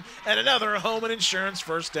completion and another home and insurance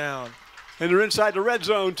 1st down. And they're inside the red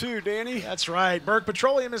zone, too, Danny. That's right. Berg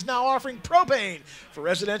Petroleum is now offering propane for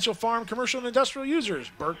residential, farm, commercial, and industrial users.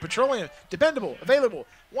 Berg Petroleum, dependable, available.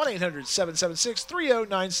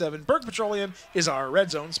 1-800-776-3097. Berg Petroleum is our red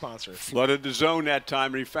zone sponsor. Flooded the zone that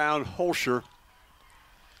time, and he found Holscher.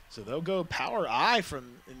 So they'll go power I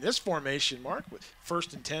in this formation, Mark, with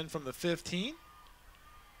 1st and 10 from the 15.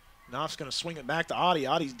 Knopf's going to swing it back to Audie.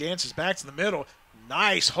 Audie dances back to the middle.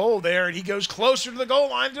 Nice hold there, and he goes closer to the goal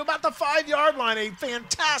line to about the 5-yard line. A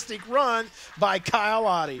fantastic run by Kyle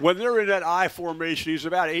Oddie. When they're in that I formation, he's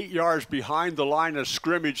about 8 yards behind the line of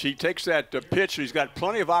scrimmage. He takes that pitch, and he's got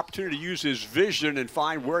plenty of opportunity to use his vision and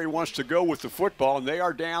find where he wants to go with the football, and they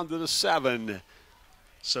are down to the 7.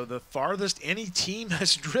 So the farthest any team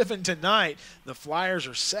has driven tonight, the Flyers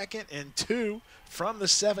are 2nd and 2 from the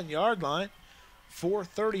 7-yard line.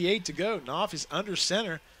 4:38 to go. Knopf is under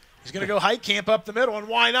center. He's going to go Heitkamp up the middle, and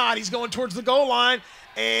why not? He's going towards the goal line,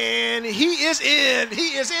 and he is in. He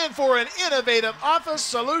is in for an innovative Office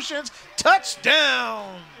Solutions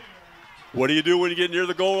touchdown. What do you do when you get near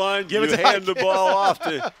the goal line? Give you it to hand the ball off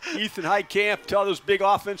to Ethan Heitkamp. Tell those big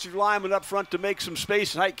offensive linemen up front to make some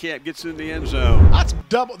space, and Heitkamp gets in the end zone. That's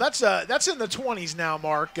double. That's in the 20s now,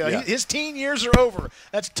 Mark. His teen years are over.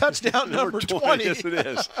 That's touchdown number 20. Yes, it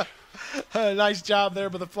is. Nice job there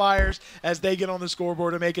by the Flyers as they get on the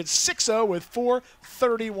scoreboard to make it 6-0 with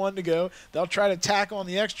 4:31 to go. They'll try to tack on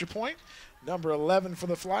the extra point. Number 11 for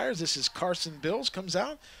the Flyers. This is Carson Bills comes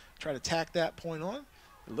out. Try to tack that point on.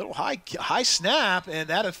 A little high snap, and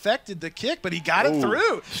that affected the kick, but he got it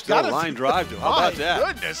through. Still a line drive, though. How about that?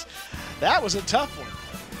 My goodness. That was a tough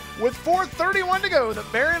one. With 4:31 to go, the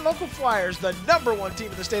Marion Local Flyers, the number 1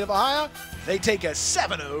 team in the state of Ohio, they take a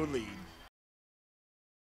 7-0 lead.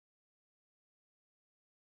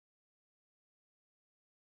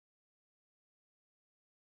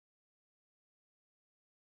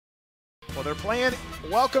 Well, they're playing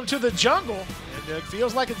Welcome to the Jungle, and it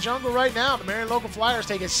feels like a jungle right now. The Marion Local Flyers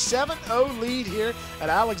take a 7-0 lead here at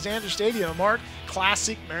Alexander Stadium. Mark,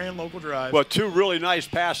 classic Marion Local drive. Well, 2 really nice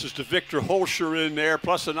passes to Victor Holscher in there,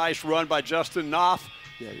 plus a nice run by Justin Knopf.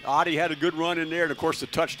 Oddie had a good run in there, and, of course, the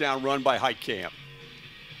touchdown run by Heitkamp.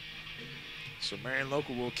 So Marion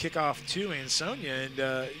Local will kick off to Ansonia,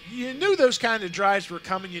 and you knew those kind of drives were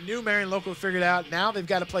coming. You knew Marion Local figured out. Now they've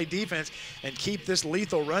got to play defense and keep this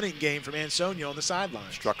lethal running game from Ansonia on the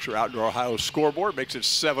sideline. Structure Outdoor Ohio scoreboard makes it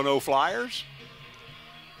 7-0 Flyers.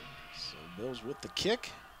 So Bills with the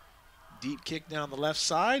kick. Deep kick down the left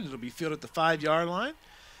side. It'll be fielded at the 5-yard line.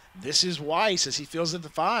 This is Weiss as he fields at the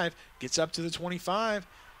 5, gets up to the 25,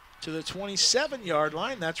 to the 27-yard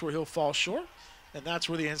line. That's where he'll fall short. And that's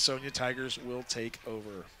where the Ansonia Tigers will take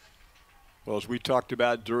over. Well, as we talked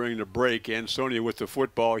about during the break, Ansonia with the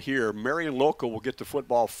football here. Marion Local will get the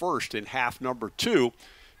football first in half number 2.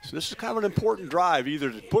 So this is kind of an important drive, either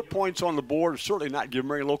to put points on the board or certainly not give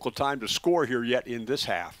Marion Local time to score here yet in this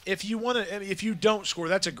half. If you don't score,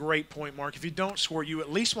 that's a great point, Mark. If you don't score, you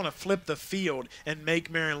at least want to flip the field and make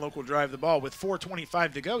Marion Local drive the ball. With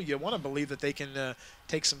 4:25 to go, you want to believe that they can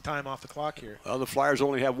take some time off the clock here. Well, the Flyers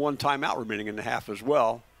only have 1 timeout remaining in the half as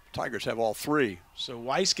well. Tigers have all 3. So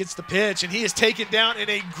Weiss gets the pitch, and he is taken down in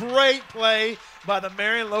a great play by the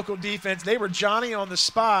Marion Local defense. They were Johnny on the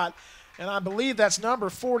spot. And I believe that's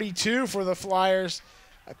number 42 for the Flyers.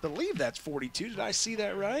 I believe that's 42. Did I see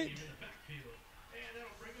that right?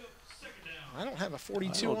 I don't have a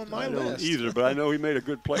 42 on my list. I don't either, but I know he made a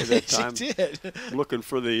good play that time. He did. Looking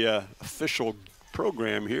for the official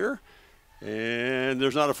program here. And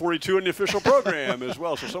there's not a 42 in the official program as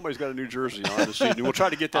well, so somebody's got a new jersey on this evening. We'll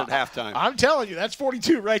try to get that at halftime. I'm telling you, that's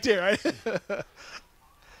 42 right there. Right?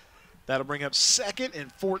 That'll bring up 2nd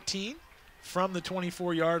and 14. From the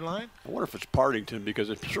 24-yard line. I wonder if it's Partington because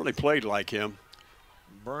it certainly played like him.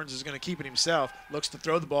 Burns is going to keep it himself. Looks to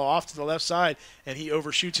throw the ball off to the left side, and he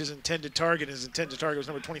overshoots his intended target. His intended target was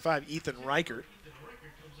number 25, Ethan Reichert.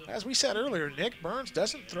 As we said earlier, Nick Burns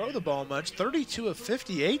doesn't throw the ball much. 32 of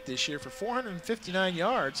 58 this year for 459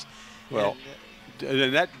 yards. Well,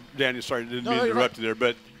 and that, Danny, sorry, didn't mean to interrupt you there,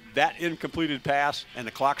 but that incompleted pass and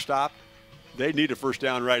the clock stop, they need a first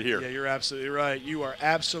down right here. Yeah, you're absolutely right. You are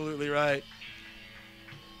absolutely right.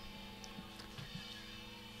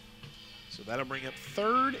 So that'll bring up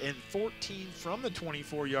 3rd and 14 from the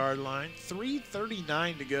 24-yard line.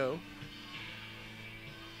 3:39 to go.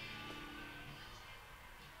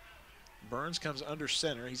 Burns comes under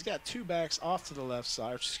center. He's got 2 backs off to the left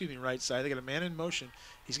side, right side. They got a man in motion.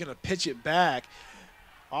 He's going to pitch it back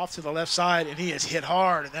off to the left side, and he is hit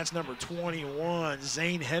hard, and that's number 21,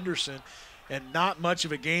 Zane Henderson. And not much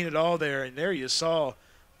of a gain at all there. And there you saw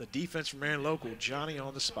the defense from Marion Local, Johnny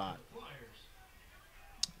on the spot.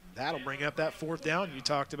 That'll bring up that 4th down you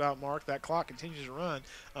talked about, Mark. That clock continues to run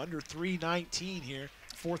under 3:19 here.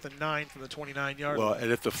 4th and 9 from the 29-yard line. Well,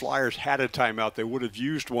 and if the Flyers had a timeout, they would have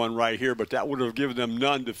used one right here, but that would have given them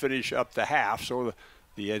none to finish up the half. So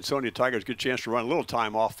the Ansonia Tigers get a chance to run a little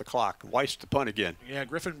time off the clock. Weiss to punt again. Yeah,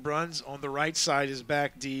 Griffin Bruns on the right side is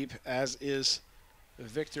back deep, as is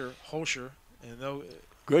Victor Holscher. And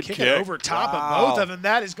Good Kicking kick. over top Wow. of both of them.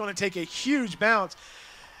 That is going to take a huge bounce.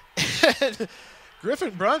 And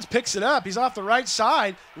Griffin Bruns picks it up. He's off the right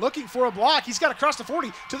side looking for a block. He's got to cross the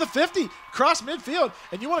 40 to the 50, cross midfield.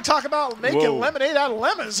 And you want to talk about making lemonade out of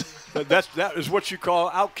lemons. That is what you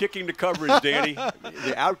call out-kicking the coverage, Danny.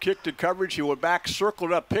 The out-kicked the coverage. He went back,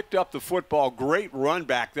 circled up, picked up the football. Great run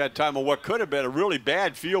back that time on what could have been a really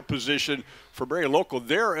bad field position for Marion Local.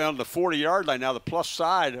 They're on the 40-yard line now, the plus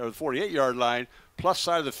side, or the 48-yard line, plus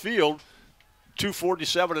side of the field.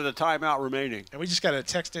 2:47 of the timeout remaining. And we just got a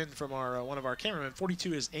text in from our one of our cameramen.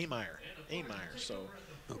 42 is Ameyer. So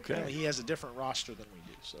Okay. he has a different roster than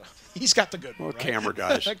we do. So he's got the good one. Well, Right? camera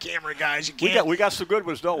guys. Camera guys. You can't. We got some good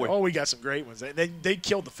ones, don't we? Oh, we got some great ones. They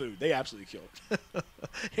killed the food. They absolutely killed it.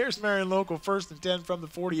 Here's Marion Local, 1st and 10 from the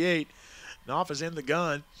 48. Knopf is in the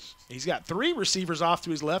gun. He's got 3 receivers off to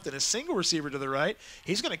his left and a single receiver to the right.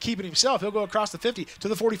 He's going to keep it himself. He'll go across the 50 to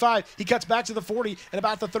the 45. He cuts back to the 40, and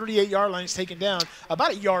about the 38-yard line is taken down,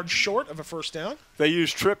 about a yard short of a first down. They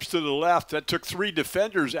used trips to the left. That took 3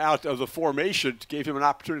 defenders out of the formation, gave him an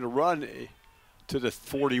opportunity to run to the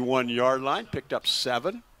 41-yard line, picked up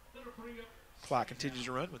 7. Clock continues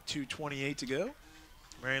to run with 2:28 to go.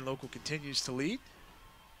 Marion Local continues to lead.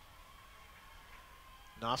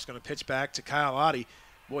 Knopf's going to pitch back to Kyle Oddie.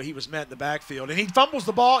 Boy, he was met in the backfield. And he fumbles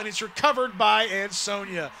the ball, and it's recovered by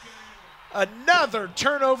Ansonia. Another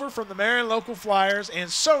turnover from the Marion Local Flyers.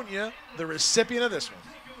 Ansonia, the recipient of this one.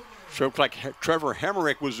 So it looked like Trevor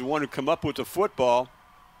Hemerick was the one who come up with the football.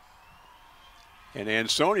 And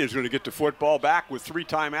Ansonia is going to get the football back with 3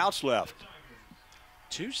 timeouts left.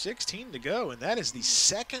 2:16 to go, and that is the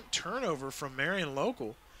second turnover from Marion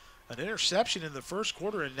Local. An interception in the first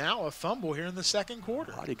quarter and now a fumble here in the second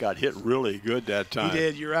quarter. He got hit really good that time. He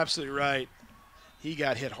did. You're absolutely right. He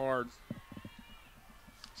got hit hard.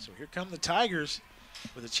 So here come the Tigers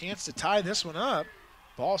with a chance to tie this one up.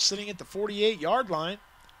 Ball sitting at the 48-yard line.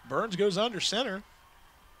 Burns goes under center.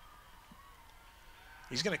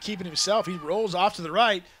 He's going to keep it himself. He rolls off to the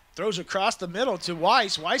right, throws across the middle to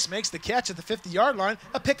Weiss. Weiss makes the catch at the 50-yard line,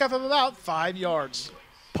 a pickup of about 5 yards.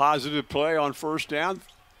 Positive play on first down.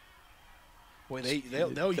 Boy,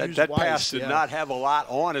 they'll use that Weiss. pass did not have a lot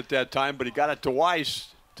on at that time, but he got it to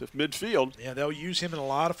Weiss to midfield. Yeah, they'll use him in a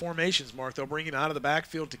lot of formations, Mark. They'll bring him out of the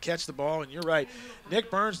backfield to catch the ball, and you're right. Nick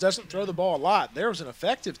Burns doesn't throw the ball a lot. There was an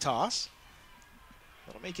effective toss.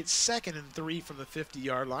 That'll make it 2nd and 3 from the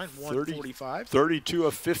 50-yard line, 1:45. 32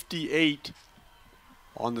 of 58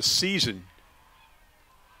 on the season.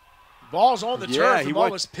 Ball's on the turf. The ball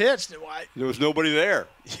went, was pitched. There was nobody there.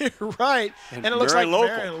 You're right. And it looks like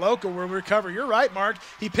Marion Local will recover. You're right, Mark.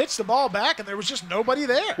 He pitched the ball back, and there was just nobody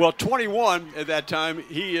there. Well, 21 at that time,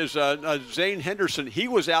 he is Zane Henderson. He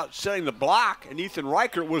was out setting the block, and Ethan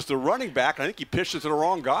Reichert was the running back. I think he pitched it to the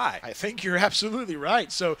wrong guy. I think you're absolutely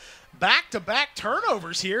right. So back-to-back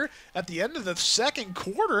turnovers here at the end of the second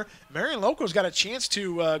quarter. Marion Local's got a chance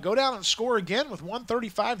to go down and score again with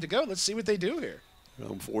 1:35 to go. Let's see what they do here.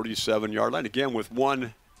 47-yard line, again with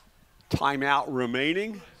 1 timeout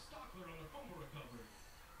remaining.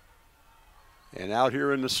 And out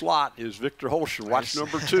here in the slot is Victor Holscher, watch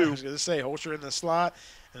number 2. I was going to say, Holscher in the slot.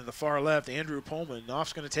 And in the far left, Andrew Pullman.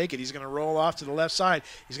 Knopf's going to take it. He's going to roll off to the left side.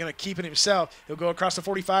 He's going to keep it himself. He'll go across the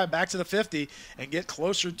 45, back to the 50, and get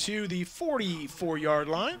closer to the 44-yard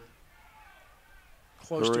line.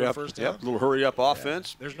 Close to a first down. Yep, a little hurry-up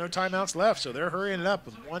offense. There's no timeouts left, so they're hurrying it up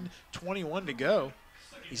with 1:21 to go.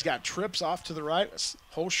 He's got trips off to the right,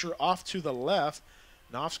 Holscher off to the left.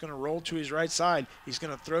 Knopf's going to roll to his right side. He's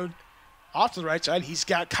going to throw off to the right side. He's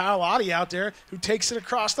got Kyle Oddie out there who takes it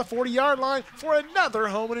across the 40-yard line for another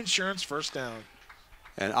Home and Insurance first down.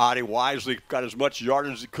 And Oddie wisely got as much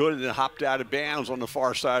yardage as he could and then hopped out of bounds on the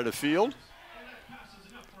far side of the field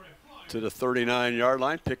to the 39-yard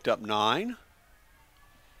line, picked up 9.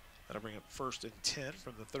 That'll bring up 1st and 10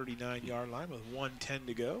 from the 39-yard line with 1:10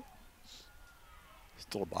 to go.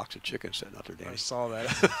 Still a box of chicken sitting out there, Danny. I saw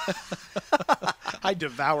that. I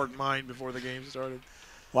devoured mine before the game started.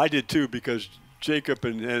 Well, I did too, because Jacob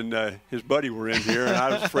and his buddy were in here, and I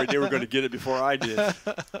was afraid they were going to get it before I did.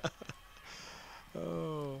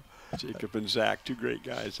 Oh. Jacob and Zach, 2 great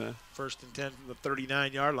guys, huh? 1st and 10 from the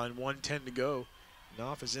 39-yard line, 1:10 to go.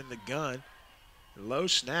 Knopf is in the gun. Low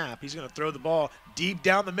snap. He's going to throw the ball deep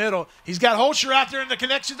down the middle. He's got Holscher out there in the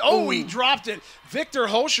connection. Oh, he dropped it. Victor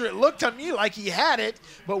Holscher, it looked to me like he had it,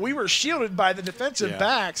 but we were shielded by the defensive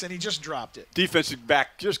backs, and he just dropped it. Defensive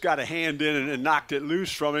back just got a hand in and knocked it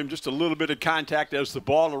loose from him. Just a little bit of contact as the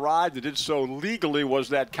ball arrived. It did so legally, was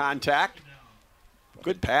that contact.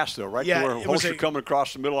 Good pass, though, right Yeah, to where Holscher coming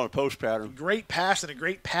across the middle on a post pattern. Great pass and a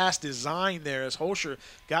great pass design there as Holscher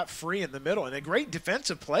got free in the middle. And a great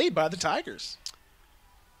defensive play by the Tigers.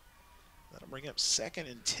 That'll bring up 2nd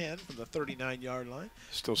and 10 from the 39-yard line.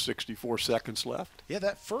 Still 64 seconds left. Yeah,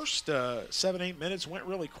 that first 7-8 minutes went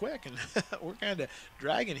really quick, and we're kind of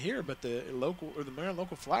dragging here. But the Marion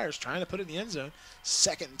local Flyers trying to put it in the end zone.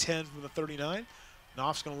 2nd and 10 from the 39.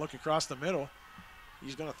 Knopf's going to look across the middle.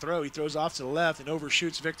 He's going to throw. He throws off to the left and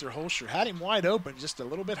overshoots Victor Holscher. Had him wide open, just a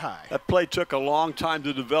little bit high. That play took a long time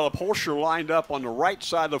to develop. Holscher lined up on the right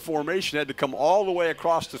side of the formation, had to come all the way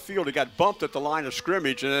across the field. He got bumped at the line of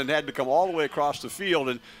scrimmage and then had to come all the way across the field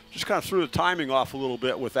and just kind of threw the timing off a little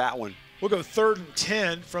bit with that one. We'll go 3rd and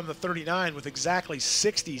 10 from the 39 with exactly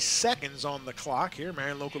 60 seconds on the clock here.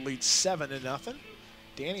 Marion local leads 7-0.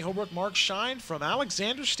 Danny Holbrook, Mark Shine from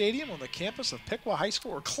Alexander Stadium on the campus of Piqua High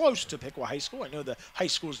School, or close to Piqua High School. I know the high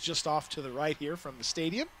school is just off to the right here from the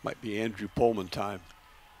stadium. Might be Andrew Pullman time.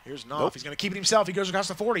 Here's Knopf. Nope. He's going to keep it himself. He goes across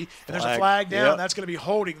the 40, and there's a flag down. Yep. That's going to be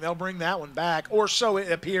holding. They'll bring that one back, or so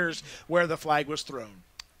it appears where the flag was thrown.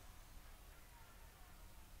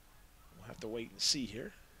 We'll have to wait and see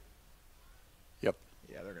here. Yep.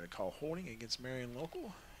 Yeah, they're going to call holding against Marion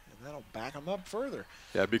local. That'll back them up further.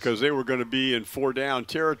 Yeah, because they were going to be in 4-down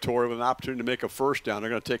territory with an opportunity to make a 1st down.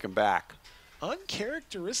 They're going to take them back.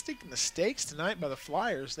 Uncharacteristic mistakes tonight by the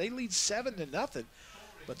Flyers. They lead 7-0,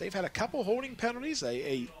 but they've had a couple holding penalties,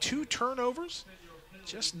 2 turnovers.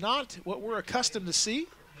 Just not what we're accustomed to see.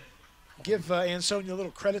 Give Ansonia a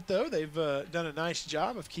little credit, though. They've done a nice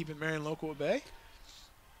job of keeping Marion local at bay.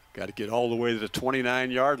 Got to get all the way to the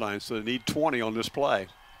 29-yard line, so they need 20 on this play.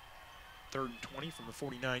 3rd and 20 from the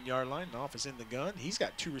 49-yard line. Knopf is in the gun. He's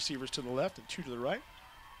got 2 receivers to the left and 2 to the right.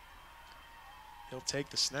 He'll take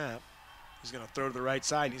the snap. He's going to throw to the right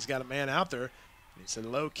side. He's got a man out there. It's a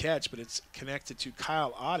low catch, but it's connected to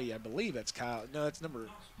Kyle Oddie. I believe that's Kyle. No, that's number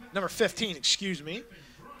 15, excuse me.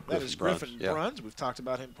 That is Griffin Bruns. We've talked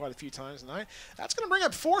about him quite a few times tonight. That's going to bring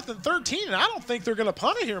up 4th and 13, and I don't think they're going to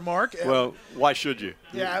punt it here, Mark. Well, why should you?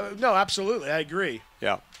 Yeah, no, absolutely. I agree.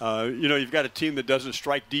 Yeah. You know, you've got a team that doesn't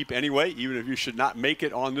strike deep anyway, even if you should not make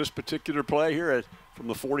it on this particular play here from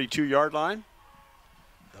the 42-yard line.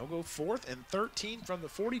 They'll go 4th and 13 from the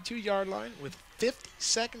 42-yard line with 50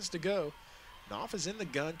 seconds to go. Knopf is in the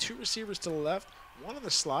gun, 2 receivers to the left, 1 in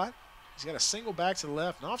the slot. He's got a single back to the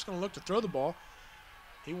left. Knopf's going to look to throw the ball.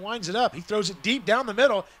 He winds it up. He throws it deep down the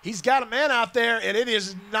middle. He's got a man out there, and it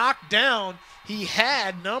is knocked down. He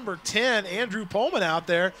had number 10, Andrew Pullman, out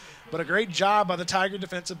there, but a great job by the Tiger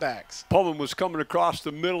defensive backs. Pullman was coming across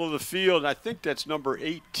the middle of the field, and I think that's number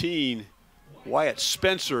 18, Wyatt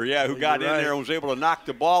Spencer, who got in there and was able to knock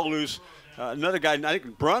the ball loose. Another guy, I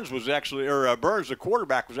think Burns, the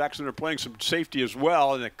quarterback, was actually there playing some safety as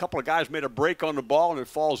well, and a couple of guys made a break on the ball, and it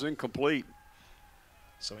falls incomplete.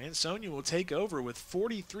 So Ansonia will take over with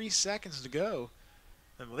 43 seconds to go.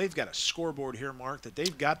 And they've got a scoreboard here, Mark, that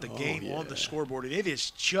they've got the game on the scoreboard. And it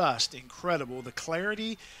is just incredible. The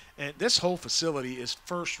clarity, and this whole facility is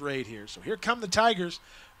first rate here. So here come the Tigers.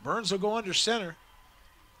 Burns will go under center.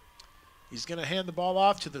 He's going to hand the ball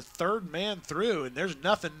off to the 3rd man through, and there's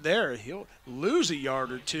nothing there. He'll lose a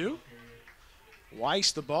yard or 2.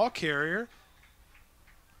 Weiss, the ball carrier.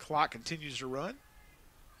 Clock continues to run.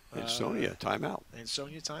 Ansonia, timeout.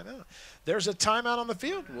 Ansonia, timeout. There's a timeout on the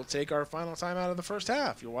field. We'll take our final timeout of the first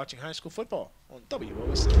half. You're watching high school football on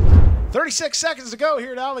WOSN. 36 seconds to go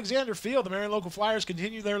here at Alexander Field. The Marion local Flyers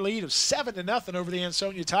continue their lead of 7-0 over the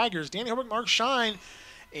Ansonia Tigers. Danny Holbrook, Mark Shine,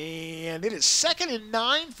 and it is 2nd and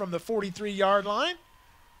 9 from the 43-yard line.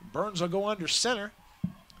 Burns will go under center.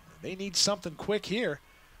 They need something quick here.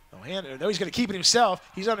 No, he's going to keep it himself.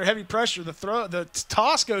 He's under heavy pressure. The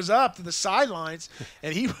toss goes up to the sidelines,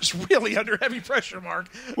 and he was really under heavy pressure, Mark.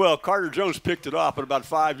 Well, Carter Jones picked it off at about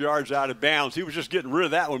 5 yards out of bounds. He was just getting rid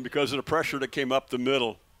of that one because of the pressure that came up the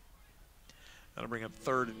middle. That'll bring up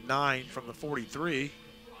 3rd and 9 from the 43.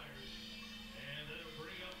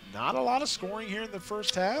 Not a lot of scoring here in the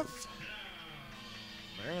first half.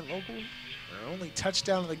 Marion local, their only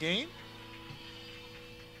touchdown of the game.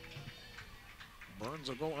 Burns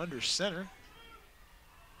will go under center.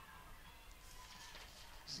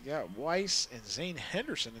 He's got Weiss and Zane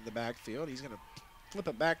Henderson in the backfield. He's going to flip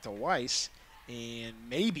it back to Weiss, and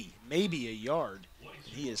maybe a yard.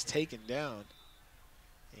 He is taken down,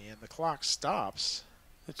 and the clock stops.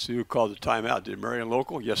 Let's see who called the timeout. Did Marion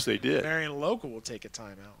local? Yes, they did. Marion local will take a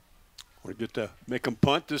timeout. Want to get to make them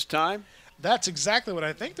punt this time? That's exactly what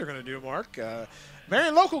I think they're going to do, Mark.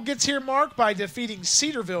 Marion Local gets here, Mark, by defeating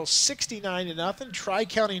Cedarville 69-0,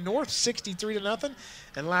 Tri-County North 63-0,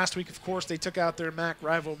 and last week, of course, they took out their MAC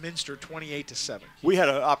rival Minster 28-7. We had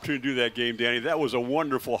an opportunity to do that game, Danny. That was a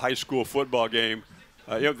wonderful high school football game.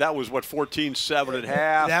 That was, what, 14-7 at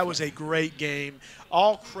half? That was a great game.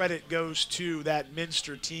 All credit goes to that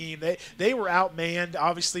Minster team. They were outmanned,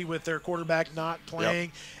 obviously, with their quarterback not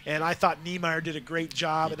playing, and I thought Niemeyer did a great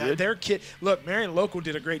job. And their kid, look, Marion Local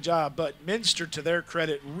did a great job, but Minster, to their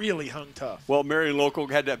credit, really hung tough. Well, Marion Local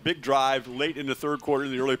had that big drive late in the third quarter,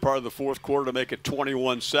 in the early part of the fourth quarter to make it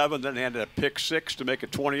 21-7. Then they had a pick six to make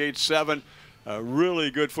it 28-7. A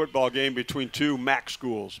really good football game between two MAC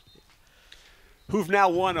schools, who've now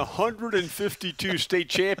won 152 state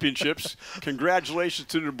championships. Congratulations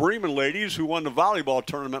to the Bremen ladies, who won the volleyball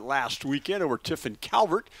tournament last weekend over Tiffin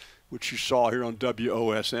Calvert, which you saw here on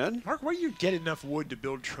WOSN. Mark, where do you get enough wood to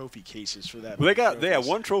build trophy cases for that? Well, they have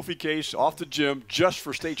one trophy case off the gym just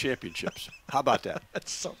for state championships. How about that?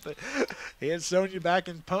 That's something. Ansonia back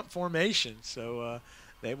in punt formation, so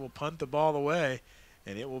they will punt the ball away,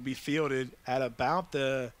 and it will be fielded at about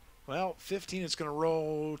the 15. It's going to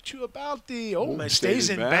roll to about the stays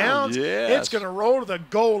in bounds. Yes. It's going to roll to the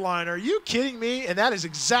goal line. Are you kidding me? And that is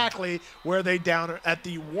exactly where they down at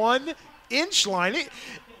the 1-inch line.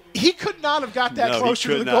 He could not have got that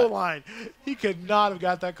closer to the goal line. He could not have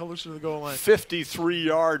got that closer to the goal line.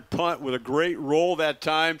 53-yard punt with a great roll that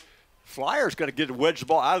time. Flyers got to get wedge the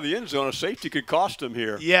ball out of the end zone. A safety could cost them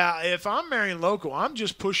here. Yeah, if I'm Marion Local, I'm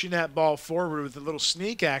just pushing that ball forward with a little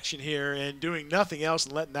sneak action here and doing nothing else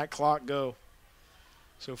and letting that clock go.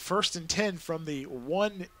 So 1st and 10 from the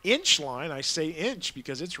 1-inch line. I say inch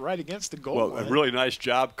because it's right against the goal line. A really nice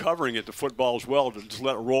job covering it, the football as well, to just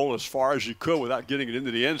let it roll as far as you could without getting it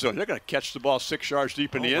into the end zone. They're going to catch the ball 6 yards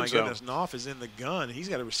deep in the end zone. Oh, my goodness. Knopf is in the gun. He's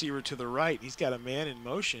got a receiver to the right. He's got a man in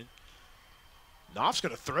motion. Knopf's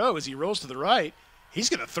going to throw as he rolls to the right. He's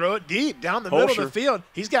going to throw it deep down the middle of the field.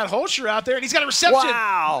 He's got Holscher out there, and he's got a reception.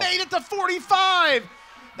 Wow. Made it to 45.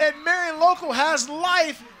 And Marion Local has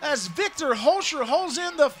life as Victor Holscher holds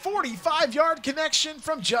in the 45-yard connection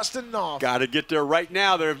from Justin Knopf. Got to get there right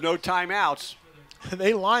now. There have no timeouts.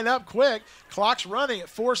 They line up quick. Clock's running at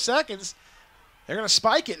 4 seconds. They're going to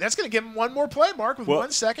spike it. That's going to give them one more play, Mark, with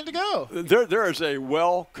 1 second to go. There is a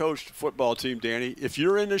well-coached football team, Danny. If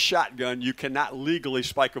you're in the shotgun, you cannot legally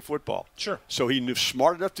spike a football. Sure. So he knew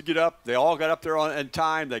smart enough to get up. They all got up there in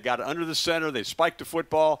time. They got it under the center. They spiked the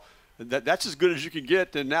football. That's as good as you can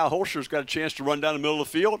get. And now Holscher's got a chance to run down the middle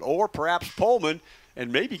of the field, or perhaps Pullman,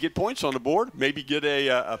 and maybe get points on the board, maybe get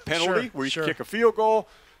a penalty where you can kick a field goal.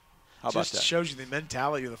 How about that? Just shows you the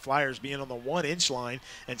mentality of the Flyers being on the 1-inch line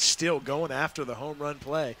and still going after the home run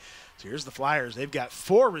play. So here's the Flyers. They've got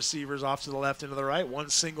 4 receivers off to the left and to the right, 1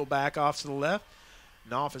 single back off to the left.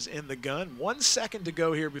 Knopf is in the gun. 1 second to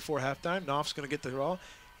go here before halftime. Knopf's going to get the ball.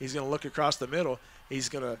 He's going to look across the middle. He's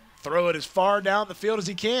going to throw it as far down the field as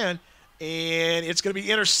he can, and it's going to be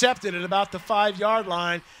intercepted at about the 5-yard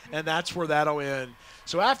line, and that's where that'll end.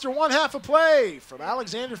 So after 1 half of play from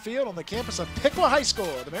Alexander Field on the campus of Piqua High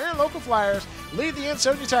School, the Marion Local Flyers lead the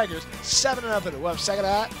Ansonia Tigers 7-0. We'll have second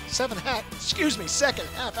half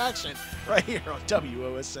action right here on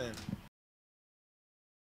WOSN.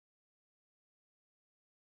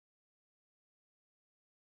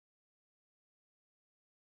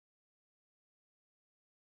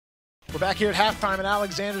 We're back here at halftime at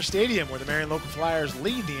Alexander Stadium, where the Marion Local Flyers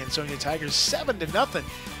lead the Ansonia Tigers 7-0.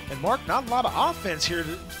 And Mark, not a lot of offense here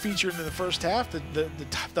featured in the first half.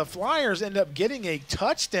 The Flyers end up getting a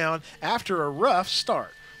touchdown after a rough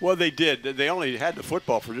start. Well, they did. They only had the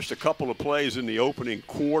football for just a couple of plays in the opening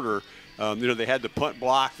quarter. They had the punt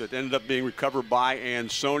block that ended up being recovered by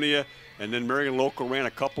Ansonia. And then Marion Local ran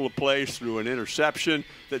a couple of plays through an interception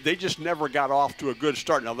that they just never got off to a good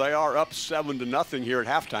start. Now, they are up 7-0 here at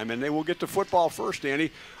halftime, and they will get the football first,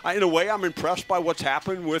 Danny. In a way, I'm impressed by what's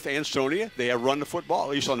happened with Ansonia. They have run the football,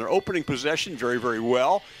 at least on their opening possession, very, very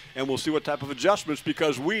well. And we'll see what type of adjustments,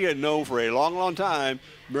 because we had known for a long, long time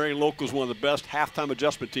Marion Local is one of the best halftime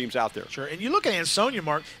adjustment teams out there. Sure, and you look at Ansonia,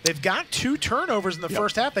 Mark, they've got 2 turnovers in the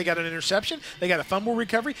first half. They got an interception. They got a fumble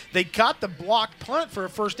recovery. They got the blocked punt for a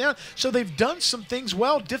first down. So they've done some things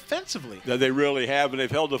well defensively. They really have, and they've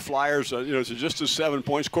held the Flyers to just to 7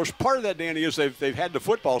 points. Of course, part of that, Danny, is they've had the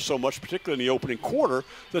football so much, particularly in the opening quarter,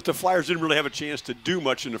 that the Flyers didn't really have a chance to do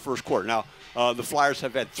much in the first quarter. Now, the Flyers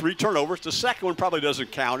have had 3 turnovers. The second one probably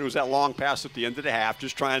doesn't count. It was that long pass at the end of the half,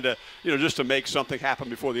 just trying to, just to make something happen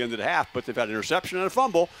before the end of the half. But they've had an interception and a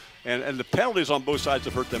fumble, and the penalties on both sides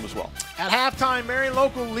have hurt them as well. At halftime, Marion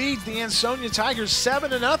Local leads the Ansonia Tigers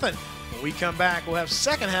 7-0. When we come back, we'll have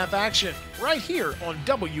second half action right here on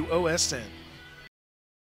WOSN.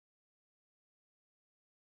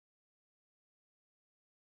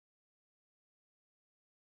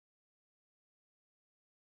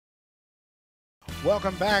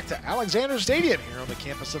 Welcome back to Alexander Stadium here on the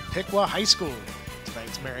campus of Piqua High School.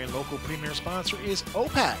 Tonight's Marion local premier sponsor is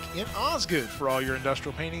OPAC in Osgood. For all your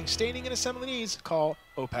industrial painting, staining, and assembly needs, call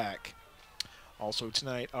OPAC. Also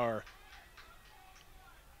tonight, our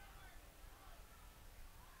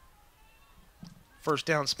first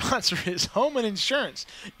down sponsor is Home and Insurance,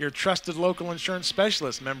 your trusted local insurance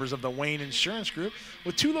specialist, members of the Wayne Insurance Group,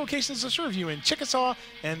 with 2 locations to serve you in Chickasaw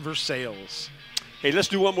and Versailles. Hey, let's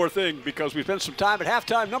do one more thing because we spent some time at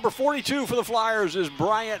halftime. Number 42 for the Flyers is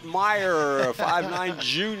Bryant Meyer, a 5'9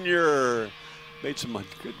 junior. Made some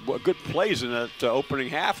good plays in that opening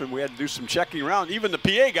half, and we had to do some checking around. Even the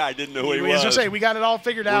PA guy didn't know who he was. As I say, we got it all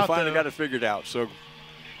figured out. We finally got it figured out. So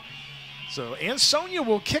Ansonia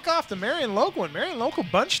will kick off the Marion local, and Marion local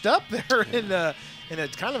bunched up there in a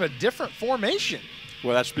kind of a different formation.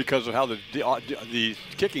 Well, that's because of how the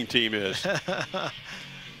kicking team is.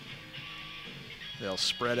 They'll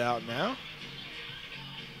spread out now.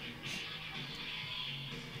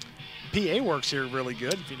 PA works here really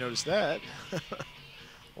good, if you notice that.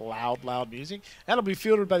 Loud music. That'll be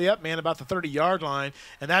fielded by the up man about the 30-yard line,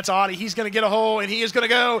 and that's Audie. He's going to get a hole, and he is going to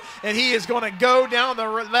go, and he is going to go down the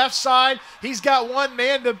left side. He's got one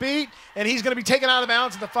man to beat, and he's going to be taken out of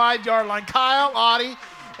bounds at the 5-yard line. Kyle Audie.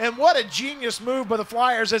 And what a genius move by the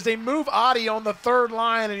Flyers as they move Audie on the 3rd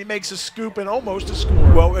line, and he makes a scoop and almost a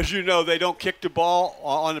score. Well, as you know, they don't kick the ball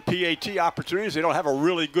on the PAT opportunities. They don't have a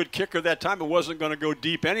really good kicker that time. It wasn't going to go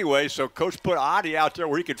deep anyway, so Coach put Audie out there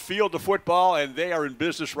where he could field the football, and they are in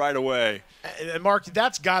business right away. And, Mark,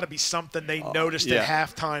 that's got to be something they noticed at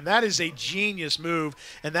halftime. That is a genius move,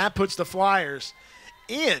 and that puts the Flyers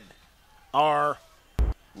in our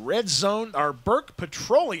red zone, our Burke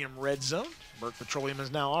Petroleum red zone. Burke Petroleum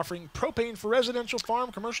is now offering propane for residential,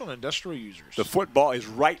 farm, commercial, and industrial users. The football is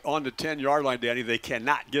right on the 10-yard line, Danny. They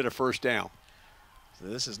cannot get a first down. So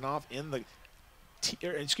this is not in the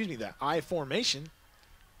the I formation.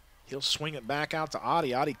 He'll swing it back out to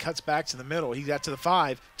Audie. Audie cuts back to the middle. He got to the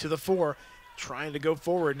 5, to the 4, trying to go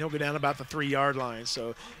forward, and he'll go down about the 3-yard line.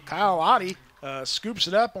 So Kyle Audie scoops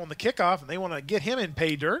it up on the kickoff, and they want to get him in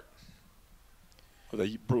pay dirt. Well,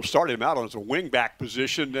 they started him out on his wing-back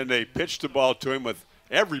position, then they pitched the ball to him with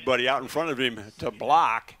everybody out in front of him to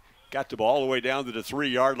block. Got the ball all the way down to the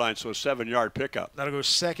 3-yard line, so a 7-yard pickup. That'll go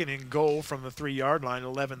 2nd and goal from the 3-yard line,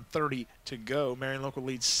 11:30 to go. Marion local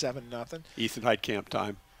leads 7-0. Ethan Heitkamp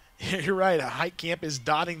time. You're right. Heitkamp is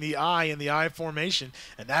dotting the I in the I formation,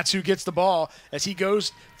 and that's who gets the ball as he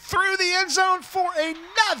goes through the end zone for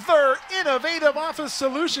another innovative Office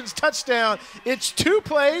Solutions touchdown. It's 2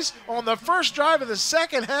 plays on the first drive of the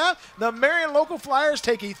second half. The Marion local Flyers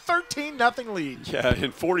take a 13-0 lead. Yeah,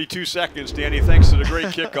 in 42 seconds, Danny, thanks to the great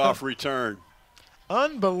kickoff return.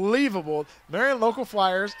 Unbelievable. Marion local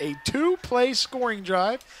Flyers, a 2-play scoring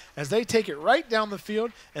drive as they take it right down the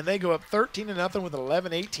field, and they go up 13-0 with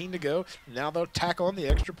 11:18 to go. Now they'll tackle on the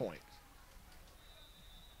extra point.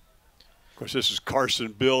 Of course, this is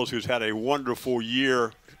Carson Bills, who's had a wonderful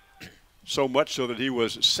year, so much so that he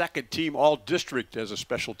was 2nd team All-District as a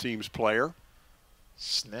special teams player.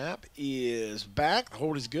 Snap is back. The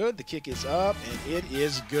hold is good. The kick is up, and it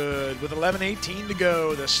is good. With 11:18 to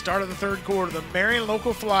go, the start of the 3rd quarter, the Marion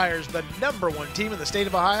local Flyers, the #1 team in the state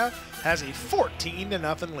of Ohio, has a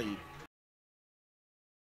 14-0 lead.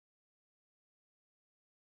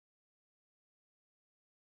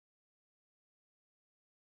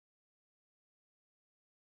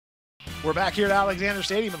 We're back here at Alexander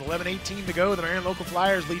Stadium with 11:18 to go. The Marion local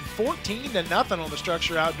Flyers lead 14-0 on the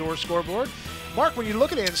Structure Outdoor scoreboard. Mark, when you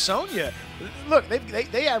look at Ansonia, look,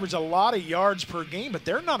 they average a lot of yards per game, but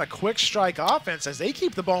they're not a quick strike offense as they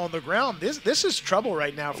keep the ball on the ground. This is trouble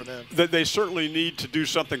right now for them. They certainly need to do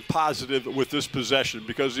something positive with this possession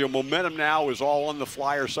because the momentum now is all on the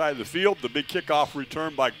Flyer side of the field. The big kickoff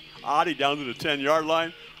return by Audie down to the 10-yard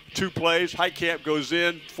line. 2 plays. Heitkamp goes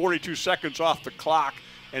in, 42 seconds off the clock,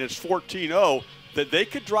 and it's 14-0. That they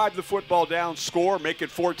could drive the football down, score, make it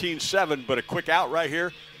 14-7, but a quick out right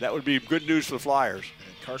here, that would be good news for the Flyers.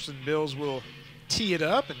 And Carson Bills will tee it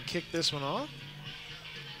up and kick this one off.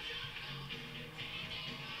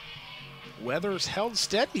 Weather's held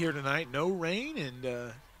steady here tonight. No rain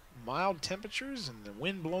and mild temperatures and the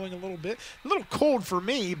wind blowing a little bit. A little cold for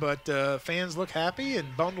me, but fans look happy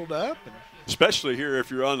and bundled up. And especially here if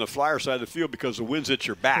you're on the Flyer side of the field because the wind's at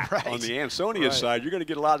your back. Right. On the Ansonia side, you're going to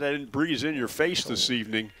get a lot of that breeze in your face this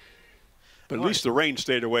evening. But at least the rain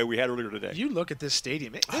stayed away we had earlier today. You look at this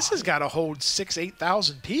stadium. This has got to hold 6,000 to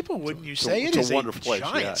 8,000 people, wouldn't you say? It's It is a wonderful place.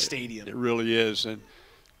 Giant stadium. It really is. And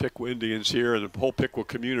Piqua Indians here and the whole Piqua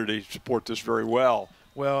community support this very well.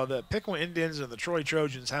 Well, the Piqua Indians and the Troy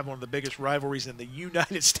Trojans have one of the biggest rivalries in the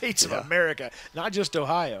United States of America, not just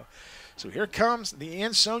Ohio. So here comes the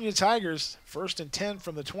Ansonia Tigers, 1st and 10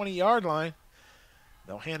 from the 20-yard line.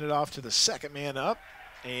 They'll hand it off to the second man up,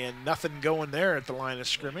 and nothing going there at the line of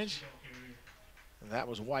scrimmage. And that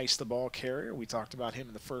was Weiss, the ball carrier. We talked about him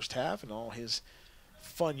in the first half and all his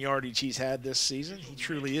fun yardage he's had this season. He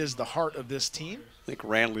truly is the heart of this team. I think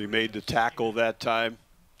Randley made the tackle that time.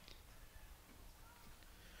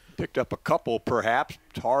 Picked up a couple, perhaps,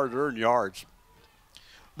 hard-earned yards.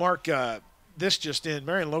 Mark, this just in,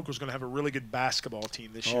 Marion Local is going to have a really good basketball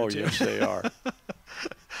team this year, too. Oh, yes, they are.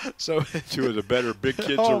 So two of the better big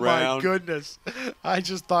kids around. Oh, my goodness. I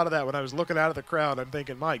just thought of that when I was looking out of the crowd. I'm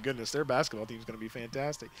thinking, my goodness, their basketball team is going to be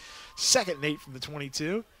fantastic. 2nd and 8 from the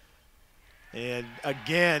 22. And,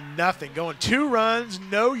 again, nothing. Going 2 runs,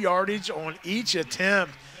 no yardage on each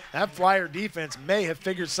attempt. That Flyer defense may have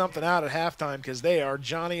figured something out at halftime because they are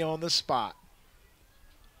Johnny on the spot.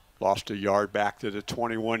 Lost a yard back to the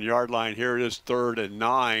 21-yard line. Here it is 3rd and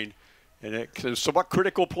 9. And it's a somewhat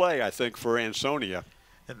critical play, I think, for Ansonia.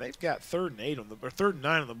 And they've got 3rd and 8 on the, or 3rd and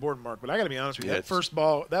 9 on the board, Mark. But I got to be honest with you, Yeah, that first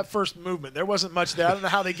ball, that first movement, there wasn't much there. I don't know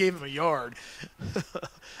how they gave him a yard.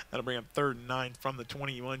 That'll bring up 3rd and 9 from the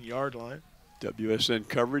 21-yard line. WSN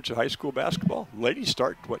coverage of high school basketball. Ladies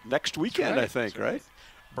start, what, next weekend, right. I think, right?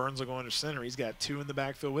 Burns will go under center. He's got 2 in the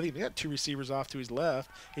backfield with him. He's got 2 receivers off to his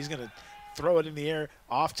left. He's going to throw it in the air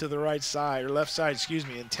off to the right side, or left side, excuse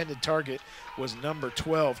me. Intended target was number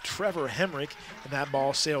 12, Trevor Hemrick, and that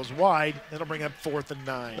ball sails wide. That'll bring up 4th and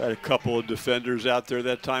 9. Had a couple of defenders out there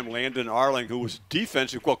that time. Landon Arling, who was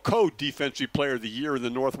co-defensive player of the year in the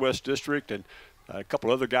Northwest District, and a couple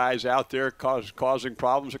other guys out there causing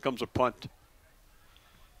problems. Here comes a punt.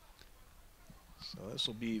 So this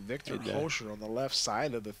will be Victor Hosher on the left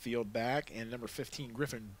side of the field back, and number 15,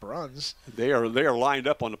 Griffin Bruns. They are lined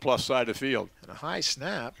up on the plus side of the field. And a high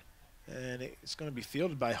snap, and it's going to be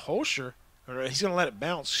fielded by Hosher, or he's going to let it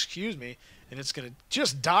bounce, excuse me, and it's going to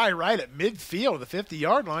just die right at midfield, the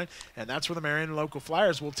 50-yard line, and that's where the Marion Local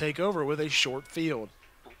Flyers will take over with a short field.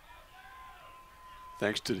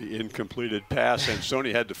 Thanks to the incompleted pass,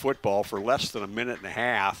 Ansonia had the football for less than a minute and a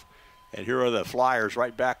half. And here are the Flyers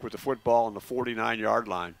right back with the football on the 49-yard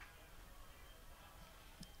line.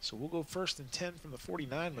 So we'll go 1st and 10 from the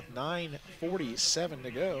 49 with 9:47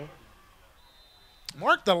 to go.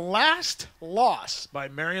 Mark, the last loss by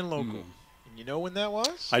Marion Local. And you know when that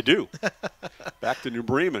was? I do. Back to New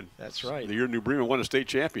Bremen. That's right. The year New Bremen won a state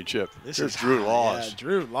championship. This Here's is Drew Laws. Yeah,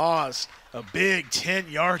 Drew Laws, a big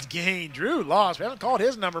 10-yard gain. Drew Laws, we haven't called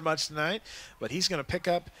his number much tonight, but he's going to pick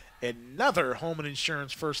up another home and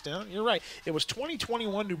insurance first down. You're right. It was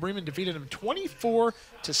 2021. New Bremen defeated him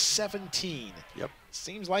 24-17. Yep.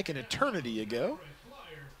 Seems like an eternity ago.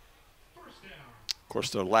 Of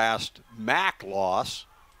course, their last MAC loss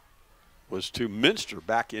was to Minster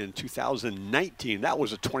back in 2019. That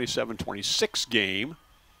was a 27-26 game.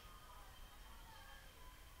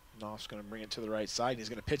 Knopf's going to bring it to the right side, and he's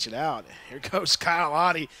going to pitch it out. Here goes Kyle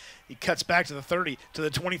Oddie. He cuts back to the 30, to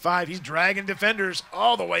the 25. He's dragging defenders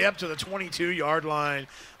all the way up to the 22-yard line.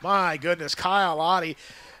 My goodness, Kyle Oddie.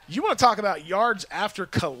 You want to talk about yards after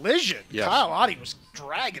collision. Yes. Kyle Oddie was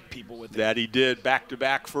dragging people with it. That he did.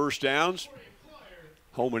 Back-to-back first downs.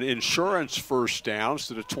 Home and insurance first downs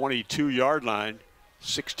to the 22-yard line.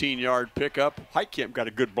 16-yard pickup. Heitkamp got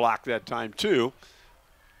a good block that time, too.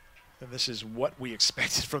 And this is what we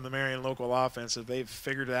expected from the Marion Local offense. They've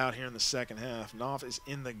figured it out here in the second half. Knopf is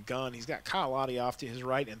in the gun. He's got Kyle Oddie off to his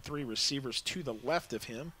right and 3 receivers to the left of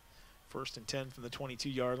him. 1st and 10 from the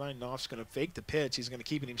 22-yard line. Knopf's going to fake the pitch. He's going to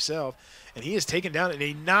keep it himself. And he is taken down in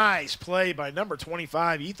a nice play by number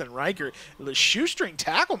 25, Ethan Riker. The shoestring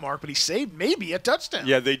tackle, Mark, but he saved maybe a touchdown.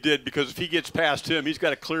 Yeah, they did, because if he gets past him, he's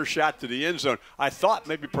got a clear shot to the end zone. I thought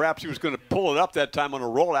maybe perhaps he was going to pull it up that time on a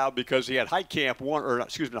rollout because he had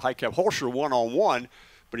Holscher one-on-one,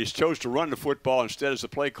 but he chose to run the football instead, as the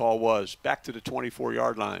play call was. Back to the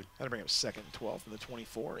 24-yard line. That'll bring up 2nd and 12 from the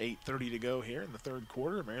 24. 8:30 to go here in the third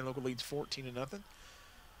quarter. Marion Local leads 14-0.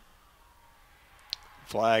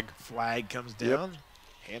 Flag comes down.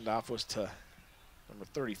 Yep. Handoff was to number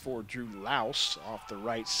 34, Drew Louse, off the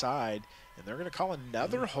right side. And they're going to call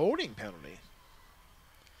another holding penalty.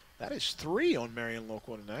 That is 3 on Marion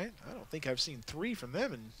Local tonight. I don't think I've seen 3 from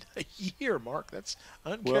them in a year, Mark. That's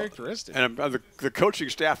uncharacteristic. Well, and the coaching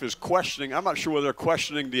staff is questioning. I'm not sure whether they're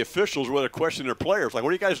questioning the officials or whether they're questioning their players. Like, what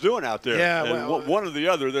are you guys doing out there? Yeah, and well, one or the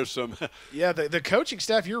other. There's some. Yeah, the coaching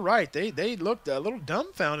staff, you're right. They looked a little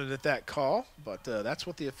dumbfounded at that call, but that's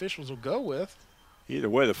what the officials will go with. Either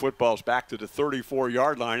way, the football's back to the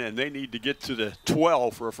 34-yard line, and they need to get to the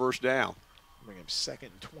 12 for a first down. Bring him 2nd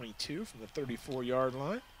and 22 from the 34-yard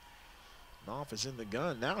line. Knopf is in the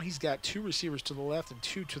gun. Now he's got 2 receivers to the left and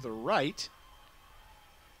 2 to the right.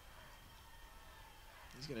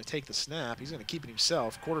 He's going to take the snap. He's going to keep it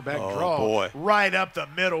himself. Quarterback draw right up the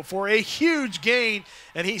middle for a huge gain,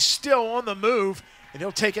 and he's still on the move, and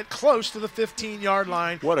he'll take it close to the 15-yard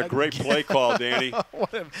line. What a great play call, Danny.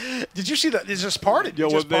 Did you see that? It's just parted. Yeah,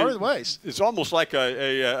 just parted ways. It's almost like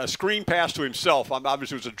a screen pass to himself.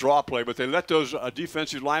 Obviously, it was a draw play, but they let those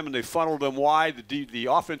defensive linemen, they funneled them wide. The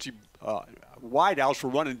offensive wideouts were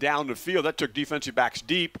running down the field. That took defensive backs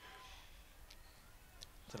deep.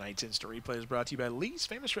 Tonight's Instant Replay is brought to you by Lee's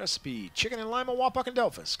Famous Recipe. Chicken and Lima, Wapak, and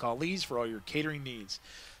Delphus. Call Lee's for all your catering needs.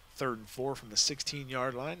 3rd and 4 from the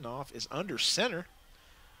 16-yard line. Knopf is under center.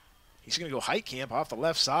 He's going to go height camp off the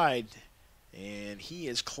left side, and he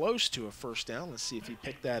is close to a first down. Let's see if he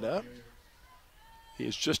picked that up. He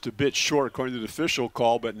is just a bit short according to the official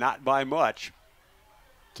call, but not by much.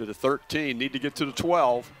 To the 13, need to get to the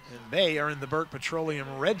 12. And they are in the Burke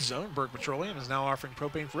Petroleum red zone. Burke Petroleum is now offering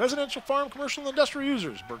propane for residential, farm, commercial, and industrial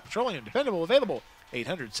users. Burke Petroleum, dependable, available.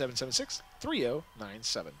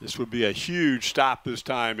 800-776-3097. This would be a huge stop this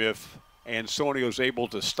time if Ansonia is able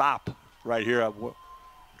to stop right here.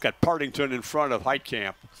 Got Partington in front of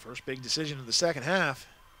Heitkamp. First big decision of the second half.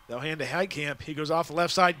 They'll hand to Heitkamp. He goes off the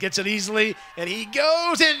left side, gets it easily, and he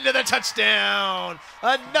goes into the touchdown.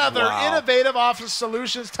 Another innovative Office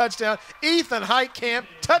Solutions touchdown. Ethan Heitkamp,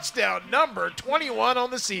 touchdown number 21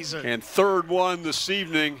 on the season. And 3rd one this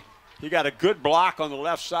evening. He got a good block on the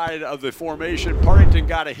left side of the formation. Partington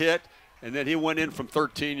got a hit, and then he went in from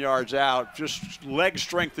 13 yards out. Just leg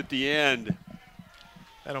strength at the end.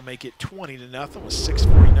 That'll make it 20-0 with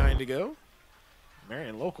 6:49 to go.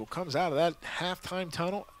 Marion Local comes out of that halftime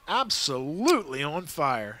tunnel absolutely on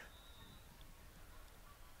fire.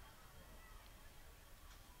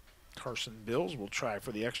 Carson Bills will try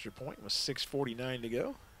for the extra point with 6:49 to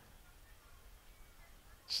go.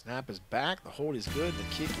 Snap is back, the hold is good, the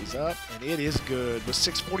kick is up, and it is good. With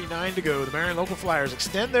 6:49 to go, the Marion Local Flyers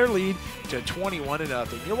extend their lead to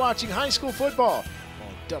 21-0. You're watching high school football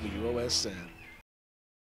on WOSN.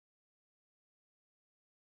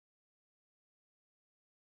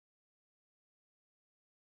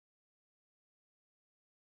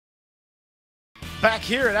 Back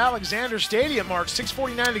here at Alexander Stadium, Mark,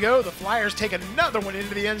 6:49 to go. The Flyers take another one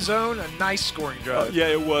into the end zone. A nice scoring drive. Yeah,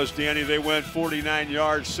 it was, Danny. They went 49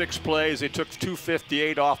 yards, 6 plays. They took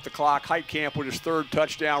 2:58 off the clock. Heitkamp with his 3rd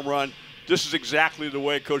touchdown run. This is exactly the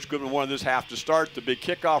way Coach Goodman wanted this half to start. The big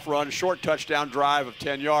kickoff run, short touchdown drive of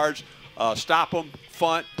 10 yards. Stop them,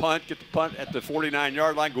 punt, get the punt at the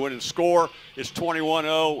 49-yard line, go in and score. It's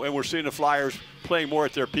 21-0, and we're seeing the Flyers playing more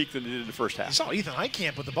at their peak than they did in the first half. You saw Ethan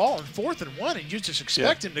Heitkamp with the ball on 4th and 1, and you just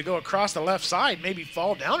expect him to go across the left side, maybe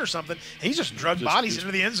fall down or something. And he just drug bodies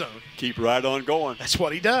into the end zone. Keep right on going. That's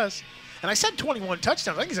what he does. And I said 21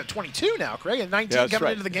 touchdowns. I think he's at 22 now, Craig, and 19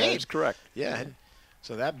 coming into the game. That's correct. Yeah.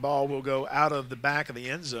 So that ball will go out of the back of the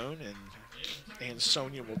end zone, and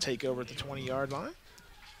Ansonia will take over at the 20-yard line.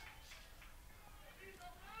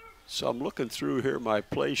 So I'm looking through here my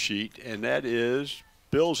play sheet, and that is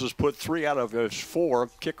Bills has put 3 out of his 4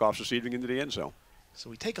 kickoffs this evening into the end zone. So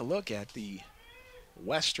we take a look at the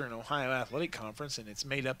Western Ohio Athletic Conference, and it's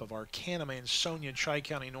made up of Arcanum, Ansonia,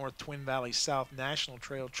 Tri-County North, Twin Valley South, National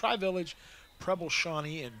Trail, Tri-Village, Preble,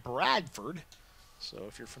 Shawnee, and Bradford. So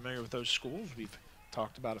if you're familiar with those schools, we've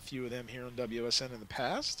talked about a few of them here on WSN in the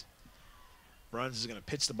past. Bruns is going to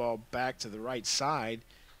pitch the ball back to the right side,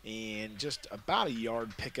 and just about a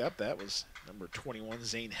yard pickup. That was number 21,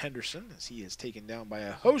 Zane Henderson, as he is taken down by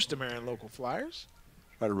a host of Marion Local Flyers.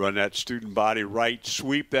 Try to run that student body right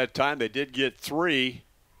sweep that time. They did get 3.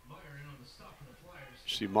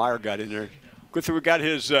 See, Meyer got in there. Good thing we got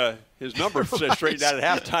his number right. Straightened out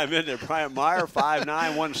at halftime in there. Brian Meyer, 5'9",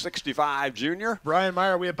 165 junior. Brian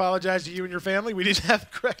Meyer, we apologize to you and your family. We didn't have the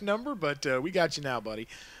correct number, but we got you now, buddy.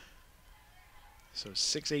 So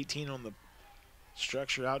 6:18 on the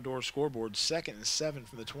Structure Outdoor scoreboard, 2nd and 7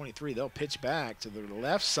 from the 23. They'll pitch back to the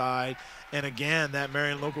left side. And again, that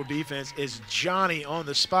Marion Local defense is Johnny on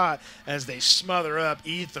the spot as they smother up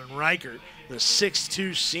Ethan Reichert, the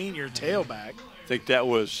 6'2 senior tailback. I think that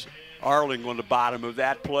was Arling on the bottom of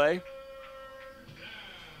that play.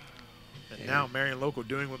 And now Marion Local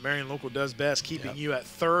doing what Marion Local does best, keeping you at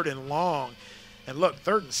 3rd and long. And look,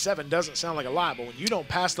 3rd and 7 doesn't sound like a lot, but when you don't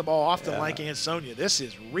pass the ball often like Ansonia, this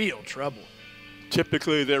is real trouble.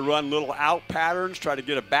 Typically, they run little out patterns, try to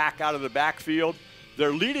get a back out of the backfield.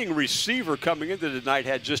 Their leading receiver coming into tonight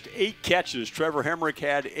had just 8 catches. Trevor Hemrick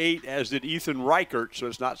had 8, as did Ethan Reichert, so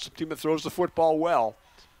it's not some team that throws the football well.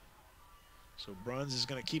 So Bruns is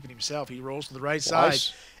going to keep it himself. He rolls to the right side,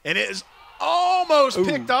 and it is almost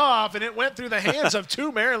picked off, and it went through the hands of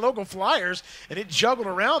 2 Marion Local Flyers, and it juggled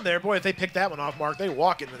around there. Boy, if they picked that one off, Mark, they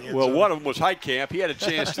walk into the end zone. Well, one of them was Heitkamp. He had a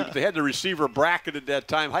chance to. They had the receiver bracketed that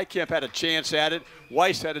time. Heitkamp had a chance at it.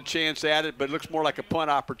 Weiss had a chance at it, but it looks more like a punt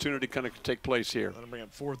opportunity kind of take place here. That'll bring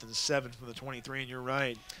up 4th and 7 from the 23, and you're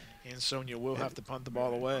right. Ansonia will have to punt the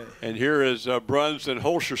ball away. And here is Bruns and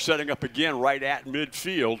Holscher setting up again right at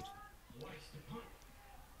midfield.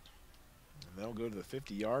 They'll go to the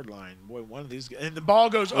 50-yard line. Boy, one of these – and the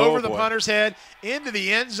ball goes over the punter's head into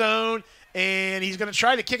the end zone, and he's going to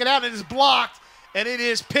try to kick it out, and it is blocked, and it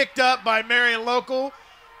is picked up by Marion Local.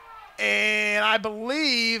 And I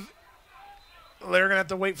believe they're going to have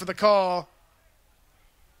to wait for the call.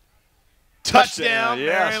 Touchdown,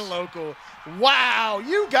 Marion Local. Wow,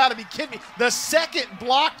 you got to be kidding me. The second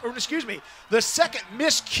the second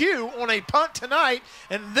miscue on a punt tonight,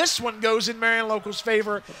 and this one goes in Marion Local's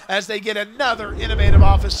favor as they get another innovative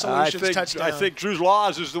office solutions touchdown. I think Drew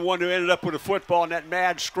Laws is the one who ended up with a football in that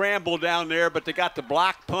mad scramble down there, but they got the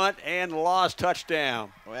block punt and the Laws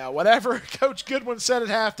touchdown. Well, whatever Coach Goodwin said at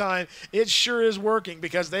halftime, it sure is working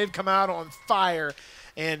because they've come out on fire.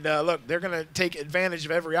 And, look, they're going to take advantage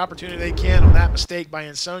of every opportunity they can on that mistake by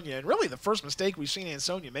Ansonia. And really the first mistake we've seen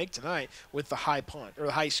Ansonia make tonight with the high punt, or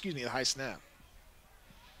the high snap.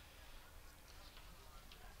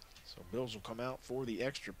 So Bills will come out for the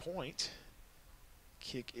extra point.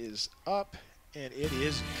 Kick is up, and it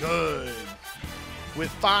is good.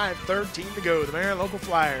 With 5:13 to go, the Marion Local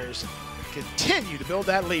Flyers continue to build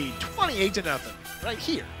that lead, 28-0, right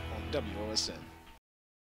here on WOSN.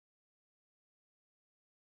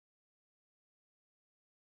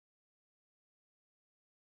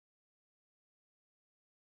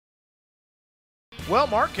 Well,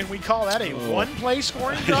 Mark, can we call that a one-play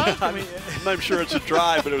scoring drive? I'm not sure it's a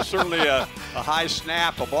drive, but it was certainly a high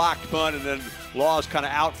snap, a blocked punt, and then Laws kind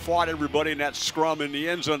of out-fought everybody in that scrum in the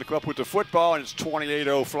end zone to come up with the football, and it's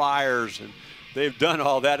 28-0 Flyers. And they've done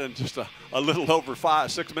all that in just a little over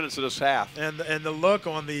 6 minutes of this half. And the look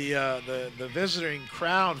on the visiting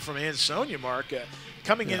crowd from Ansonia, Mark,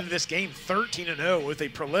 coming into this game 13-0 with a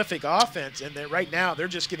prolific offense, and right now they're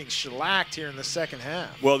just getting shellacked here in the second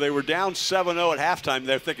half. Well, they were down 7-0 at halftime.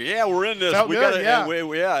 They're thinking, yeah, we're in this. Felt good,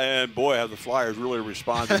 yeah. And boy, have the Flyers really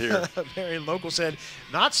responded here. Marion Local said,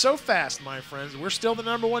 not so fast, my friends. We're still the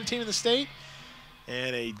 #1 team in the state.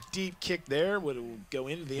 And a deep kick there would go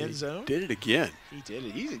into the end zone. Did it again. He did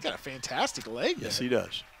it. He's got a fantastic leg. Yes, he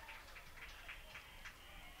does.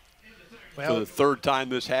 Well, for the 3rd time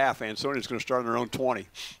this half, Ansonia's going to start on their own 20.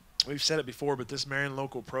 We've said it before, but this Marion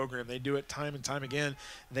Local program, they do it time and time again.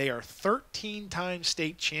 They are 13-time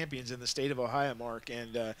state champions in the state of Ohio, Mark,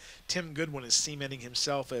 and Tim Goodwin is cementing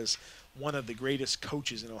himself as one of the greatest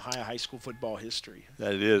coaches in Ohio high school football history.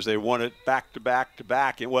 That it is. They won it back to back to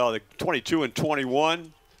back. Well, 22 and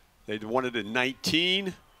 21. They won it in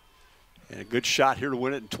 19. And a good shot here to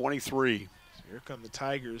win it in 23. So here come the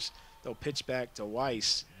Tigers. They'll pitch back to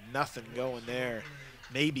Weiss. Nothing going there.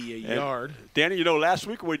 Maybe a yard. Danny, you know, last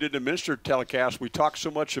week when we did the Minster telecast, we talked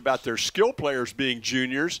so much about their skill players being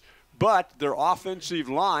juniors, but their offensive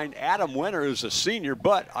line, Adam Wenner is a senior,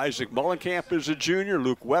 but Isaac Mullenkamp is a junior,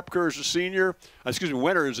 Luke Webker is a senior.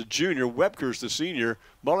 Wenner is a junior, Webker is the senior,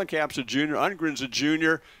 Mullenkamp's a junior, Ungren's a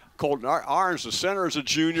junior, Colton Arns, the center, is a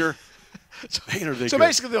junior. So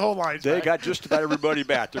basically the whole line's They back. got just about everybody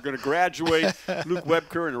back. They're going to graduate. Luke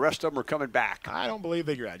Webker and the rest of them are coming back. I don't believe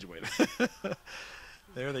they graduated.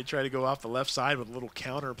 There they try to go off the left side with a little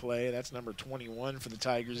counter play. That's number 21 for the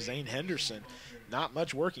Tigers, Zane Henderson. Not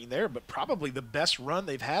much working there, but probably the best run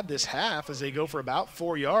they've had this half as they go for about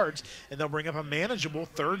 4 yards, and they'll bring up a manageable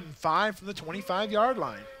 3rd and 5 from the 25-yard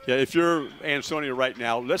line. Yeah, if you're Ansonia right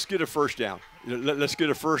now, let's get a first down. Let's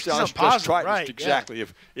get a first down. Let's try, right, exactly. Yeah.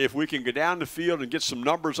 If we can go down the field and get some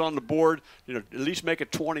numbers on the board, at least make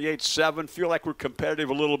it 28-7. Feel like we're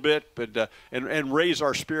competitive a little bit, but and raise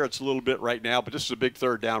our spirits a little bit right now. But this is a big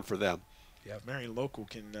 3rd down for them. Yeah, if Marion Local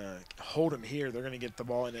can hold them here, they're going to get the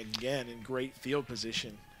ball in again in great field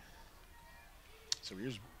position. So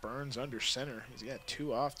here's Burns under center. He's got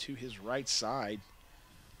 2 off to his right side.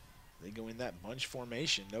 They go in that bunch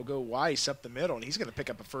formation. They'll go Weiss up the middle, and he's going to pick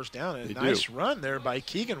up a first down. And a nice run there by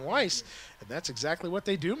Keegan Weiss. And that's exactly what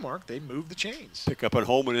they do, Mark. They move the chains. Pick up at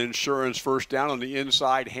Holman Insurance first down on the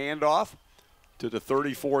inside handoff to the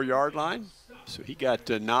 34-yard line. So he got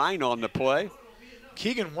 9 on the play.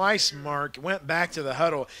 Keegan Weiss, Mark, went back to the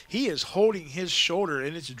huddle. He is holding his shoulder,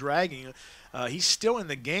 and it's dragging. He's still in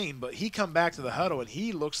the game, but he come back to the huddle, and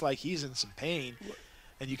he looks like he's in some pain.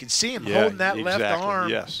 And you can see him holding that left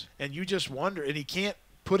arm, and you just wonder. And he can't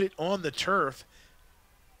put it on the turf,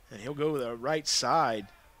 and he'll go to the right side.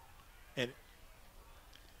 And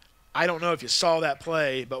I don't know if you saw that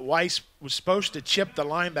play, but Weiss was supposed to chip the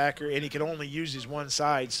linebacker, and he could only use his one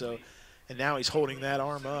side. So, and now he's holding that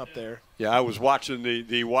arm up there. Yeah, I was watching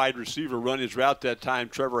the wide receiver run his route that time,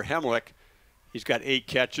 Trevor Hemlick. He's got 8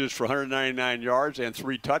 catches for 199 yards and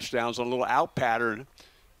 3 touchdowns on a little out pattern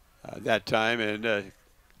that time, and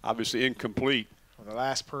obviously incomplete. Well, the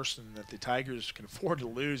last person that the Tigers can afford to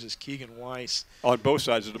lose is Keegan Weiss. On both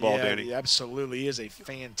sides of the ball, yeah, Danny. He absolutely is a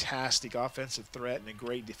fantastic offensive threat and a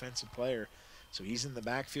great defensive player. So he's in the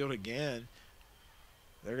backfield again.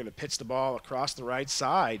 They're going to pitch the ball across the right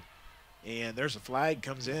side. And there's a flag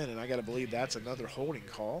comes in, and I got to believe that's another holding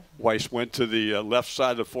call. Weiss went to the left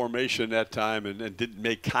side of the formation that time and didn't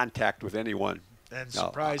make contact with anyone. And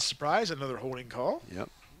surprise, surprise, another holding call. Yep.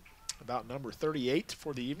 About number 38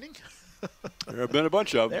 for the evening. There have been a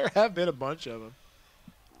bunch of them. There have been a bunch of them.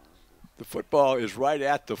 The football is right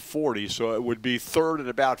at the 40, so it would be 3rd and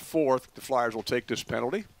about 4th. The Flyers will take this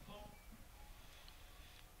penalty.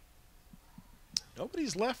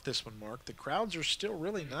 Nobody's left this one, Mark. The crowds are still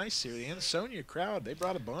really nice here. The Ansonia crowd, they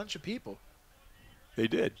brought a bunch of people. They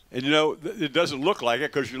did. And, you know, it doesn't look like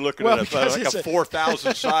it because you're looking at like a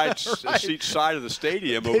 4,000 seat side of the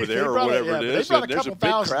stadium over there or whatever it is. And there's a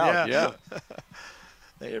big crowd, yeah.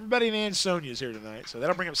 Everybody in Ansonia is here tonight. So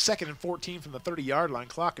that'll bring up 2nd and 14 from the 30-yard line.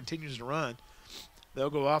 Clock continues to run.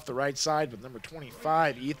 They'll go off the right side with number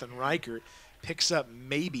 25, Ethan Reichert. Picks up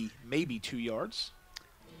maybe 2 yards.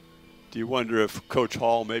 Do you wonder if Coach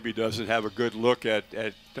Hall maybe doesn't have a good look at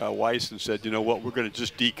Weiss and said, you know what, we're going to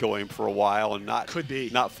just decoy him for a while and not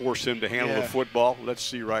force him to handle the football? Let's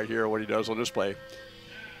see right here what he does on this play.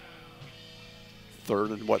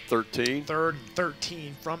 3rd and what, 13? 3rd and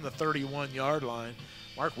 13 from the 31-yard line.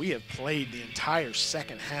 Mark, we have played the entire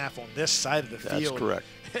second half on this side of the field. That's correct.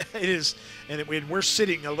 It is, and we're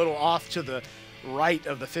sitting a little off to the right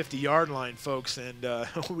of the 50-yard line, folks, and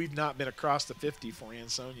we've not been across the 50 for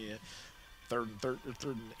Ansonia. 3rd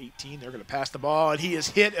and 18, they're going to pass the ball, and he is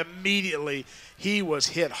hit immediately. He was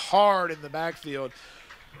hit hard in the backfield.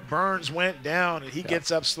 Burns went down, and he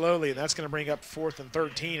gets up slowly, and that's going to bring up 4th and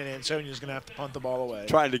 13, and Ansonia is going to have to punt the ball away.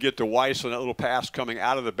 Trying to get to Weiss on that little pass coming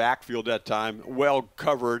out of the backfield that time, well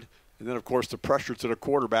covered, and then, of course, the pressure to the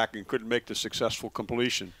quarterback and couldn't make the successful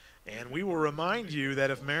completion. And we will remind you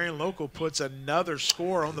that if Marion Local puts another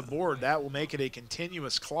score on the board, that will make it a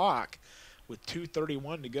continuous clock with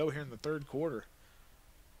 2:31 to go here in the 3rd quarter.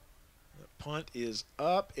 The punt is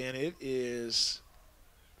up, and it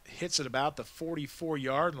hits at about the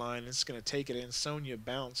 44-yard line. It's going to take it Ansonia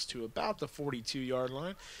bounce to about the 42-yard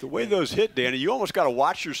line. The way those hit, Danny, you almost got to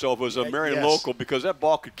watch yourself as a Marion Local because that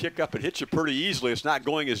ball could kick up and hit you pretty easily. It's not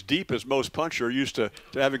going as deep as most puncher are used to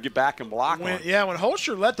having to get back and block on. Yeah, when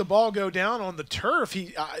Holscher let the ball go down on the turf,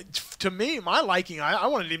 he to me, my liking, I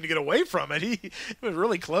wanted him to get away from it. He was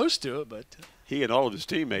really close to it, but he and all of his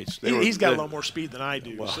teammates. He's got a little more speed than I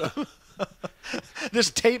do. Well. So.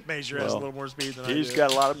 This tape measure has a little more speed than I do. He's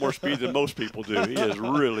got a lot more speed than most people do. He is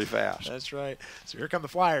really fast. That's right. So here come the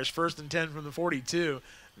Flyers. 1st and 10 from the 42.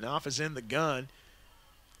 Knopf is in the gun.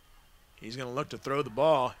 He's going to look to throw the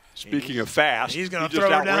ball. Speaking of fast, he's going to throw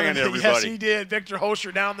it down. Yes, he did. Victor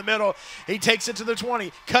Holscher down the middle. He takes it to the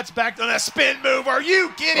 20. Cuts back on a spin move. Are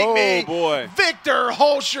you kidding me? Oh, boy. Victor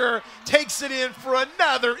Holscher takes it in for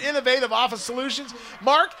another innovative offensive solutions.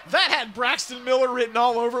 Mark, that had Braxton Miller written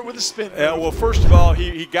all over it with a spin move. Well, first of all,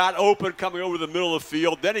 he got open coming over the middle of the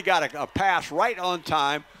field. Then he got a pass right on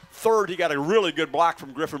time. 3rd, he got a really good block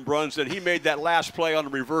from Griffin Bruns. Then he made that last play on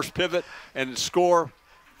the reverse pivot and score.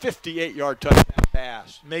 58-yard touchdown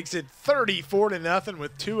pass. Makes it 34-0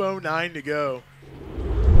 with 2:09 to go.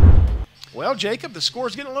 Well, Jacob, the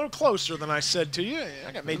score's getting a little closer than I said to you.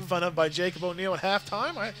 I got made fun of by Jacob O'Neill at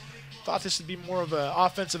halftime. I thought this would be more of an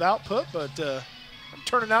offensive output, but I'm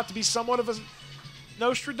turning out to be somewhat of a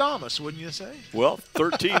Nostradamus, wouldn't you say? Well,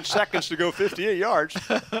 13 seconds to go, 58 yards.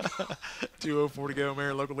 2:04 to go.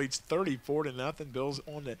 Marion Local leads 34-0. Bills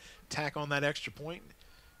on to tack on that extra point.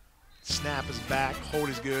 Snap is back. Hold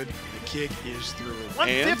is good. The kick is through.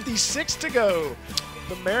 1:56 to go.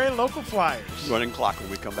 The Marion local Flyers. Running clock when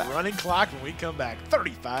we come back. Running clock when we come back.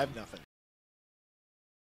 35-0.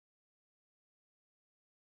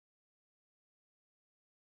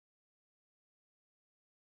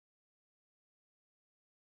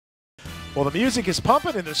 Well, the music is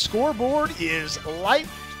pumping and the scoreboard is lighting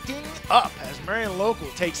up as Marion Local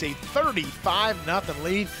takes a 35-0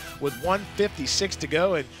 lead with 1:56 to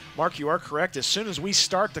go. And Mark, you are correct. As soon as we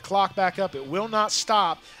start the clock back up, it will not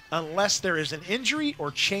stop unless there is an injury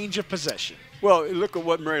or change of possession. Well, look at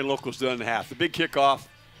what Marion Local's done in the half. The big kickoff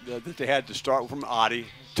that they had to start from Oddie,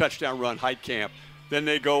 touchdown run, Heitkamp. Then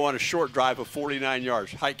they go on a short drive of 49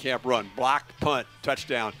 yards, Heitkamp run, block, punt,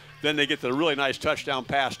 touchdown. Then they get the really nice touchdown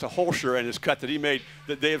pass to Holscher and his cut that he made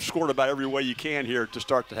that they have scored about every way you can here to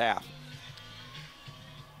start the half.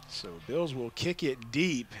 So Bills will kick it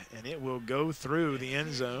deep, and it will go through the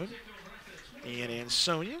end zone. And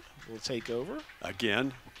Ansonia will take over.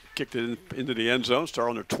 Again, kicked it into the end zone, start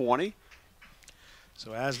on their 20.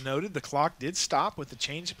 So as noted, the clock did stop with the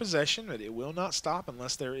change of possession, but it will not stop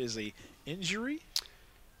unless there is a injury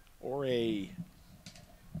or a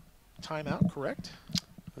timeout, correct?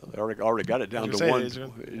 They already got it down to one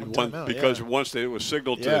because yeah. Once it was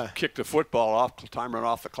signaled to kick the football off, time ran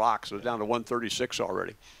off the clock, so it's down to 1:36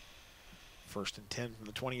 already. 1st and 10 from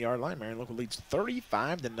the 20-yard line. Marion Local leads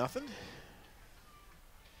 35-0.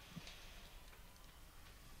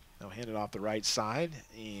 They'll hand it off the right side,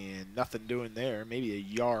 and nothing doing there. Maybe a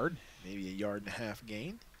yard, maybe a yard and a half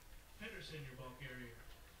gain. Henderson, your ball carrier.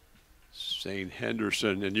 St.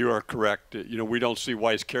 Henderson, and you are correct. You know, we don't see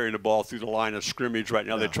Weiss carrying the ball through the line of scrimmage right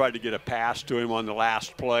now. No. They tried to get a pass to him on the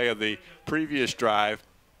last play of the previous drive.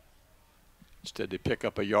 Instead, they pick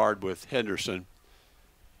up a yard with Henderson.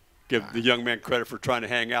 Give the young man credit for trying to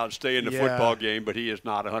hang out and stay in the football game, but he is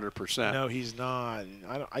not 100%. No, he's not.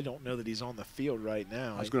 I don't know that he's on the field right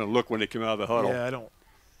now. I was going to look when they came out of the huddle. Yeah, I don't.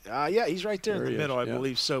 Yeah, he's right there in the middle, I yeah.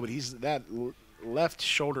 believe so. But he's that left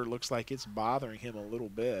shoulder looks like it's bothering him a little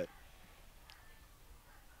bit.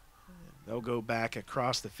 They'll go back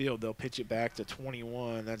across the field. They'll pitch it back to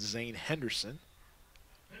 21. That's Zane Henderson.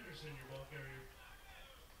 Henderson, your ball carrier.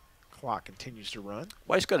 Clock continues to run.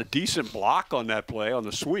 Weiss got a decent block on that play on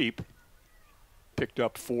the sweep. Picked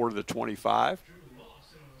up 4 to the 25.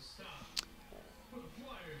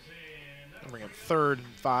 Bring up 3rd and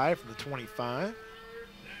 5 from the 25.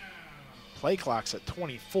 Play clock's at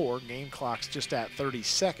 24. Game clock's just at 30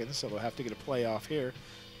 seconds, so they'll have to get a play off here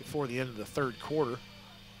before the end of the 3rd quarter.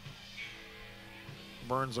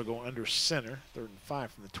 Burns will go under center. 3rd and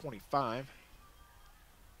 5 from the 25.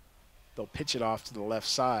 They'll pitch it off to the left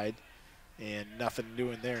side, and nothing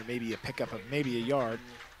doing there. Maybe a pickup of maybe a yard,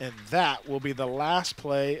 and that will be the last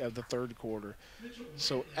play of the 3rd quarter.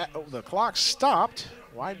 So the clock stopped.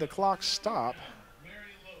 Why did the clock stop?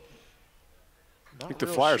 I think the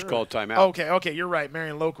Flyers called timeout. Okay, you're right.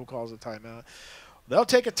 Marion Local calls a timeout. They'll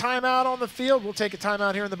take a timeout on the field. We'll take a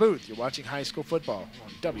timeout here in the booth. You're watching high school football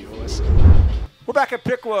on WOSC. We're back at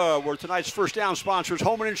Piqua, where tonight's First Down sponsor is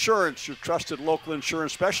Home & Insurance, your trusted local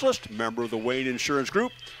insurance specialist, member of the Wayne Insurance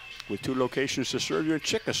Group, with 2 locations to serve you in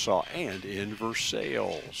Chickasaw and in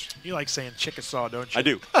Versailles. You like saying Chickasaw, don't you? I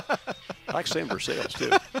do. I like saying Versailles,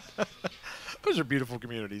 too. Those are beautiful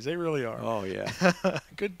communities. They really are. Oh, yeah.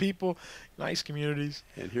 Good people, nice communities.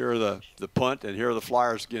 And here are the punt, and here are the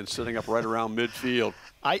Flyers again, sitting up right around midfield.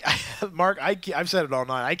 Mark, I've said it all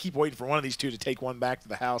night. I keep waiting for one of these two to take one back to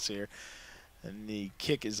the house here. And the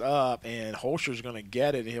kick is up, and Holscher's going to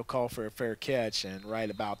get it, and he'll call for a fair catch and right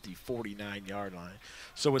about the 49-yard line.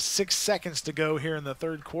 So with 6 seconds to go here in the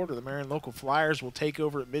 3rd quarter, the Marion Local Flyers will take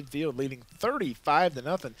over at midfield, leading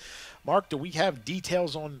 35-0. Mark, do we have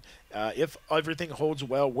details on if everything holds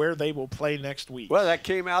well, where they will play next week? Well, that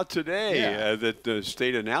came out today that the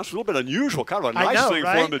state announced. A little bit unusual, kind of a nice thing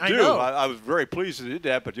right? for them to do. I was very pleased they did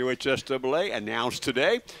that, but the UHSAA announced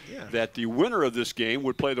today that the winner of this game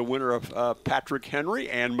would play the winner of Patrick Henry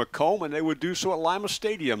and Macomb, and they would do so at Lima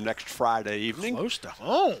Stadium next Friday evening. Close to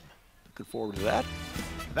home. Looking forward to that.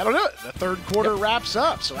 That'll do it. The 3rd quarter wraps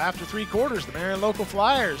up. So after 3 quarters, the Marion Local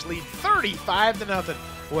Flyers lead 35-0.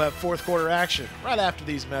 We'll have 4th quarter action right after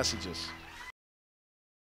these messages.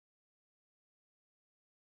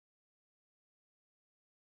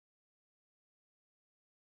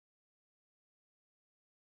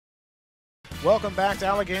 Welcome back to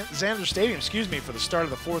Alexander Stadium, for the start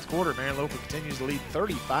of the 4th quarter. Marion Local continues to lead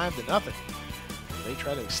 35-0. They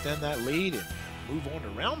try to extend that lead and move on to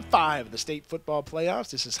round 5 of the state football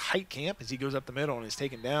playoffs. This is Heitkamp as he goes up the middle and is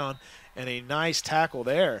taken down, and a nice tackle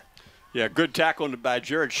there. Yeah, good tackle by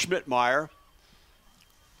Jared Schmidtmeyer.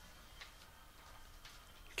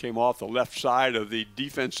 Came off the left side of the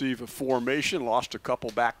defensive formation, lost a couple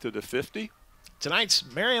back to the 50. Tonight's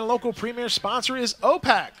Marion local premier sponsor is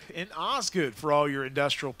OPAC in Osgood. For all your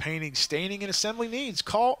industrial painting, staining, and assembly needs,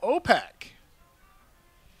 call OPAC.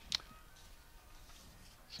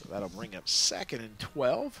 So that'll bring up 2nd and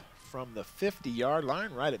 12 from the 50-yard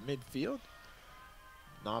line right at midfield.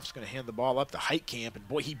 Knopf's going to hand the ball up to Heitkamp, and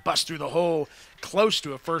boy, he busts through the hole close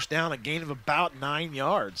to a first down, a gain of about 9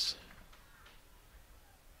 yards.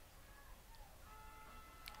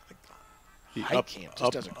 Heitkamp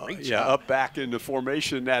just does a great job. Yeah, up back in the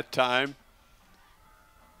formation that time.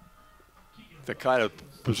 The kind of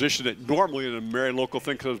position that normally in a Marion local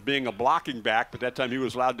thinks of as being a blocking back, but that time he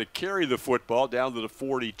was allowed to carry the football down to the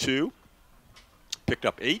 42. Picked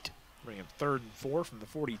up 8. Bring him 3rd and 4 from the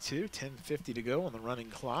 42. 10:50 to go on the running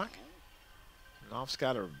clock. Knopf's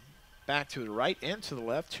got a back to the right and to the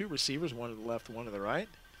left. 2 receivers, one to the left, one to the right.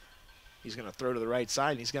 He's going to throw to the right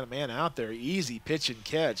side, and he's got a man out there. Easy pitch and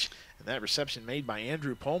catch. And that reception made by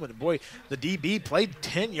Andrew Pullman. And, boy, the DB played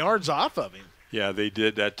 10 yards off of him. Yeah, they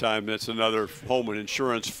did that time. That's another Holman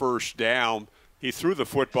Insurance first down. He threw the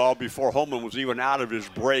football before Holman was even out of his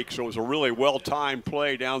break, so it was a really well-timed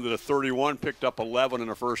play down to the 31, picked up 11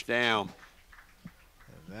 and a first down.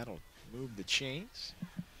 And that'll move the chains.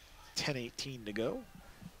 10:18 to go.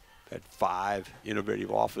 Had 5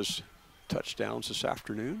 innovative office touchdowns this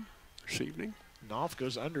afternoon, this evening. Knopf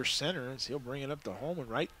goes under center as he'll bring it up to Holman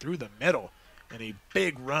right through the middle. And a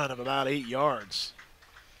big run of about 8 yards.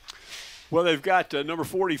 Well, they've got number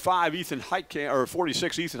 45, Ethan Heitkamp, or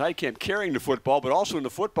 46, Ethan Heitkamp carrying the football, but also in the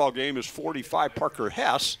football game is 45, Parker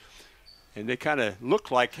Hess. And they kind of look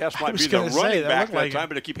like Hess might be the running back that time,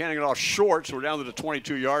 but they keep handing it off short, so we're down to the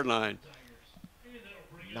 22-yard line.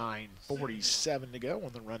 9:47 to go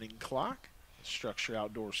on the running clock. Structure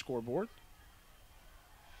outdoor scoreboard.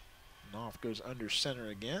 Knopf goes under center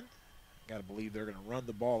again. Got to believe they're going to run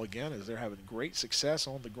the ball again as they're having great success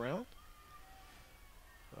on the ground.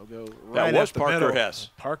 They'll go right that was up the Parker middle. Hess.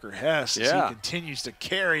 Parker Hess, as he continues to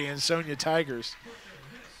carry Ansonia Tigers.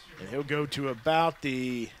 And he'll go to about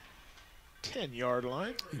the 10-yard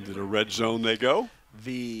line. Into the red zone they go.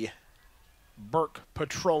 The Burke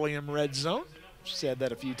Petroleum red zone. Said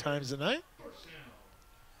that a few times tonight.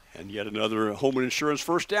 And yet another Holman Insurance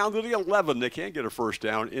first down to the 11. They can't get a first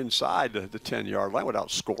down inside the 10-yard line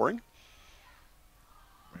without scoring.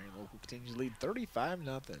 Marion local continues to lead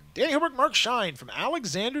 35-0. Danny Hilbert, Mark Shine from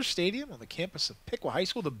Alexander Stadium on the campus of Piqua High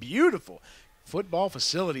School, the beautiful football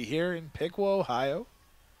facility here in Piqua, Ohio.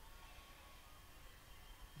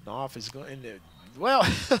 Knopf is going to, well,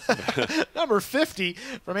 number 50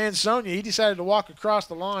 from Ansonia. He decided to walk across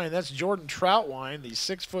the line. That's Jordan Troutwine, the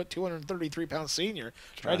 6', 233-pound senior.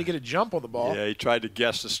 Tried to get a jump on the ball. Yeah, he tried to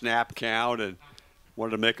guess the snap count and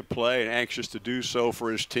wanted to make a play and anxious to do so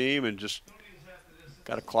for his team and just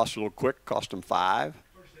got across a little quick, cost him 5.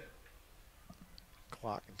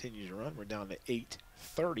 Clock continues to run. We're down to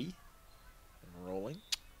 8:30 and rolling.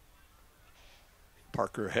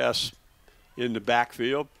 Parker Hess in the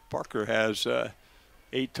backfield. Parker has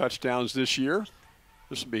 8 touchdowns this year.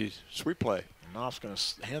 This will be a sweet play. Knopf's going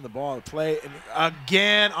to hand the ball to play and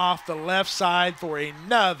again off the left side for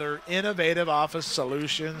another Innovative Office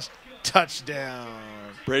Solutions touchdown.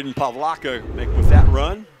 Braden Pavlaka with that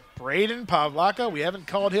run. Braden Pavlaka, we haven't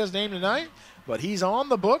called his name tonight, but he's on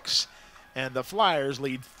the books, and the Flyers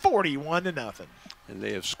lead 41-0. And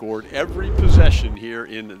they have scored every possession here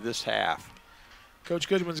in this half. Coach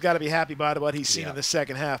Goodwin's got to be happy by what he's seen in the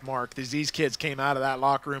second half, Mark. These kids came out of that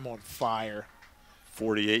locker room on fire.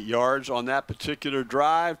 48 yards on that particular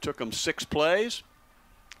drive. Took them 6 plays.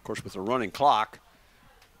 Of course, with the running clock,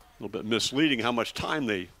 a little bit misleading how much time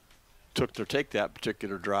they took to take that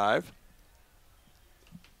particular drive.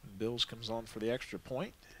 Bills comes on for the extra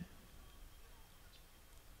point.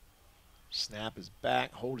 Snap is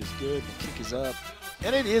back, hold is good, the kick is up,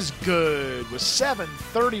 and it is good. With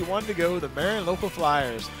 7:31 to go, the Marion local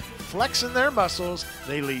Flyers flexing their muscles.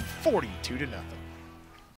 They lead 42-0.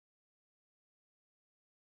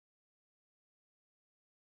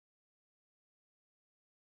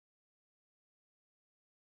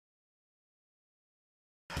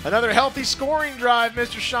 Another healthy scoring drive,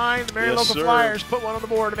 Mr. Shine. The Marion local Flyers put one on the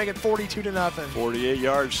board to make it 42-0. 48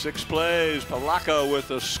 yards, 6 plays. Pavlaka with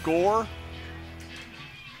a score.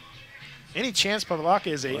 Any chance Pavlaka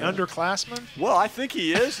is a underclassman? Well, I think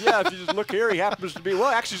he is. Yeah, if you just look here, he happens to be, well,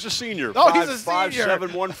 actually he's a senior. Oh, he's a senior. 5'7",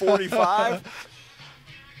 145.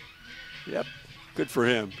 Yep, good for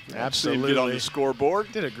him. Absolutely. Get on the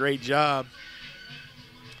scoreboard. Did a great job.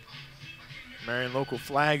 Marion local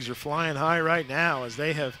flags are flying high right now as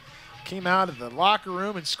they have came out of the locker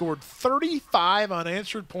room and scored 35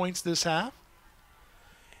 unanswered points this half.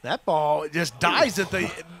 That ball just dies at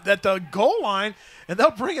the goal line, and they'll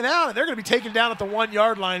bring it out, and they're going to be taken down at the 1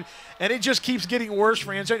 yard line, and it just keeps getting worse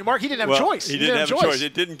for Ansonia. Mark, he didn't have a choice. He didn't have a choice.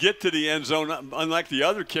 It didn't get to the end zone, unlike the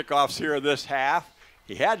other kickoffs here this half.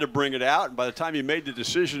 He had to bring it out, and by the time he made the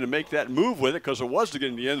decision to make that move with it, because it was to get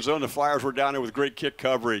in the end zone, the Flyers were down there with great kick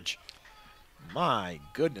coverage. My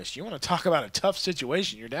goodness, you want to talk about a tough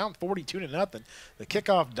situation. You're down 42-0. The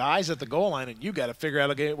kickoff dies at the goal line, and you got to figure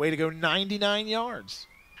out a way to go 99 yards.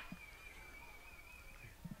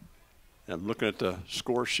 I'm looking at the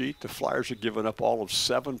score sheet. The Flyers have given up all of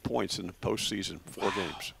 7 points in the postseason, 4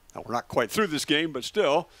 games. Now, we're not quite through this game, but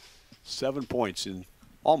still 7 points in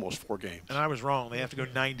almost 4 games. And I was wrong. They have to go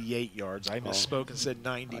 98 yards. I misspoke and said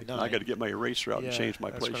 99. I got to get my eraser out and change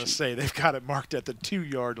my place sheet. I was going to say, they've got it marked at the 2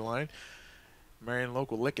 yard line. Marion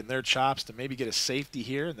Local licking their chops to maybe get a safety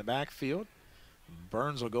here in the backfield.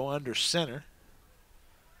 Burns will go under center.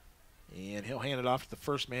 And he'll hand it off to the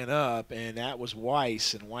first man up, and that was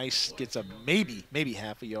Weiss. And Weiss gets a maybe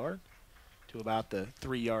half a yard to about the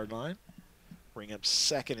 3 yard line. Bring up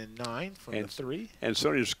 2nd and 9 from the 3. And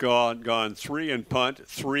Ansonia's gone 3 and punt,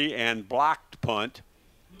 3 and blocked punt.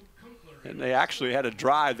 And they actually had a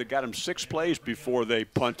drive that got them 6 plays before they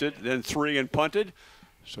punted, then 3 and punted.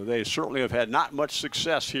 So they certainly have had not much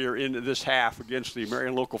success here in this half against the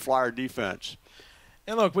Marion Local Flyer defense.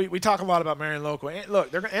 And look, we talk a lot about Marion Local. And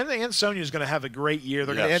look, Ansonia is going to have a great year.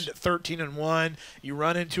 They're going to end at 13-1. You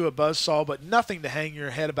run into a buzzsaw, but nothing to hang your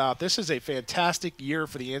head about. This is a fantastic year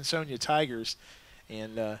for the Ansonia Tigers,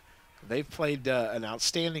 and they've played an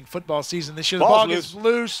outstanding football season this year. The ball gets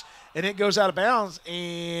loose, and it goes out of bounds,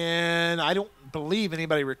 and I don't believe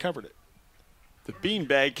anybody recovered it. The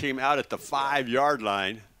beanbag came out at the 5 yard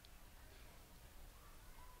line.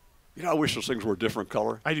 You know, I wish those things were a different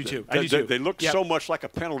color. I do too. They look so much like a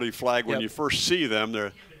penalty flag when you first see them.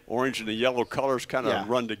 They're orange and the yellow colors kind of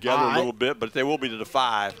run together a little bit, but they will be to the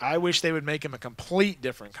 5. I wish they would make them a complete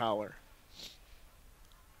different color.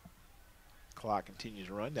 Clock continues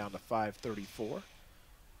to run down to 5:34.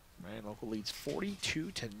 Marion Local leads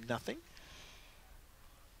 42-0.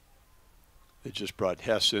 They just brought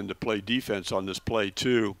Hess in to play defense on this play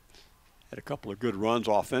too. Had a couple of good runs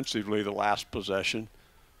offensively the last possession.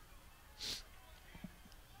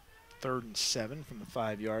 3rd and 7 from the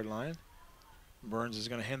 5 yard line. Burns is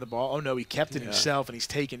going to hand the ball. Oh, no, he kept it himself, and he's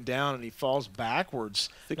taken down, and he falls backwards.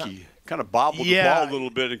 I think he kind of bobbled the ball a little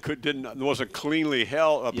bit and wasn't cleanly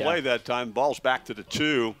held play that time. Ball's back to the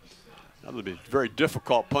 2. That would be a very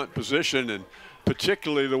difficult punt position, and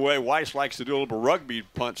particularly the way Weiss likes to do a little bit of rugby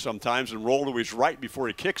punt sometimes and roll to his right before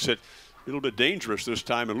he kicks it. A little bit dangerous this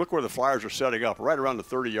time, and look where the Flyers are setting up, right around the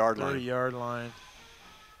 30 yard line. 30 yard line.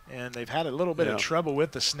 And they've had a little bit of trouble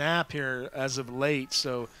with the snap here as of late.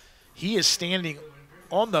 So he is standing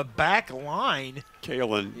on the back line.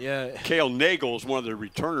 Cale Nagel is one of the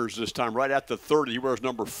returners this time, right at the 30. He wears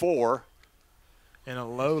number 4. And a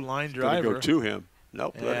low line driver. Going to go to him.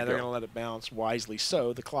 Nope. Yeah, they're going to let it bounce wisely.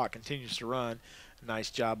 So the clock continues to run. Nice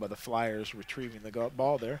job by the Flyers retrieving the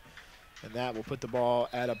ball there. And that will put the ball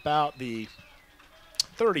at about the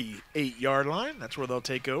 38 yard line. That's where they'll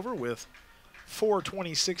take over with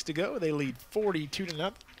 4:26 to go. They lead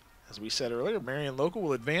 42-0. As we said earlier, Marion Local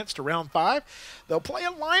will advance to round 5. They'll play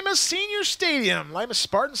at Lima Senior Stadium, Lima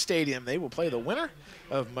Spartan Stadium. They will play the winner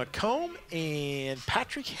of Macomb and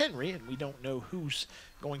Patrick Henry, and we don't know who's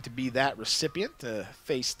going to be that recipient to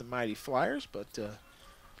face the mighty Flyers, but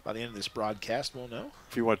by the end of this broadcast, we'll know.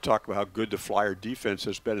 If you want to talk about how good the Flyer defense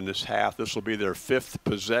has been in this half, this will be their 5th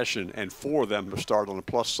possession, and 4 of them to start on the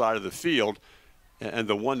plus side of the field. And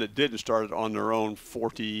the one that didn't started on their own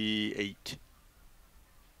 42,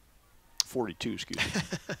 excuse me.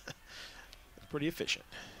 Pretty efficient.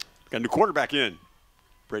 Got a new quarterback in,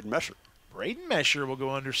 Braden Mesher. Braden Mesher will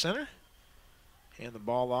go under center. Hand the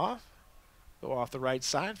ball off. Go off the right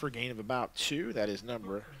side for a gain of about 2. That is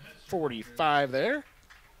number 45 there.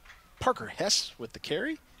 Parker Hess with the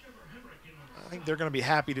carry. I think they're going to be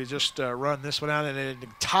happy to just run this one out in an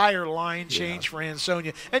entire line change for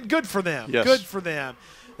Ansonia. And good for them. Yes. Good for them.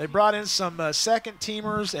 They brought in some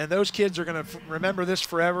second-teamers, and those kids are going to remember this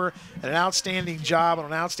forever. An outstanding job and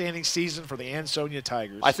an outstanding season for the Ansonia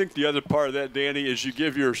Tigers. I think the other part of that, Danny, is you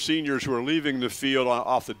give your seniors who are leaving the field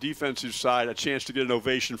off the defensive side a chance to get an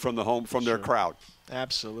ovation from their crowd.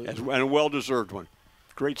 Absolutely. And a well-deserved one.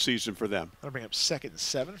 Great season for them. That'll bring up 2nd and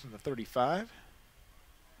 7 from the 35.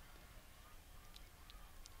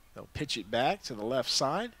 They'll pitch it back to the left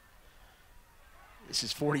side. This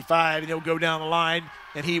is 45, and he'll go down the line,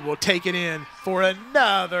 and he will take it in for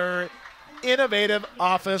another Innovative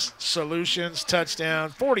Office Solutions touchdown,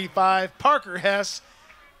 45, Parker Hess,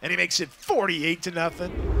 and he makes it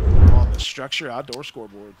 48-0 on the Structure Outdoor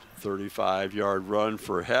scoreboard. 35-yard run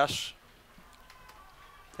for Hess.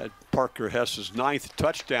 That Parker Hess's 9th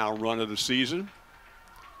touchdown run of the season.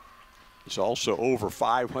 It's also over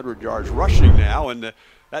 500 yards rushing now, and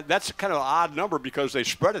that's kind of an odd number because they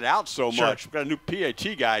spread it out so much. We've got a new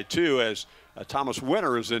PAT guy, too, as Thomas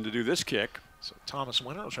Winter is in to do this kick. So Thomas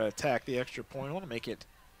Winter will try to tack the extra point on to make it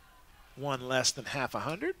one less than half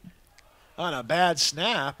 100 on a bad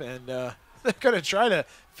snap, and they're going to try to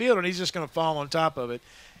field it, and he's just going to fall on top of it.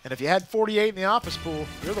 And if you had 48 in the office pool,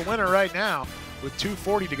 you're the winner right now with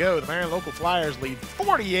 2:40 to go. The Marion Local Flyers lead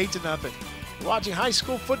 48-0. You're watching high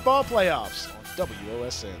school football playoffs on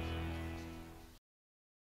WOSN.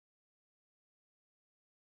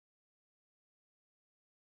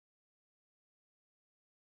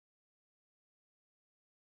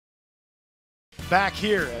 Back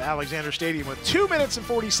here at Alexander Stadium with 2 minutes and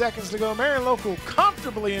 40 seconds to go. Marion Local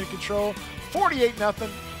comfortably in control, 48-0,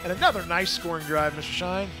 and another nice scoring drive, Mr.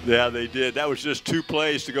 Shine. Yeah, they did. That was just 2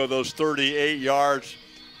 plays to go those 38 yards.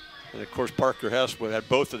 And, of course, Parker Hess had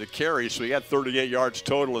both of the carries, so he had 38 yards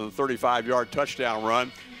total in the 35-yard touchdown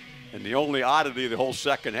run. And the only oddity of the whole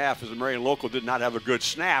second half is the Marion Local did not have a good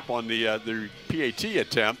snap on the PAT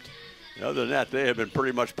attempt. And other than that, they have been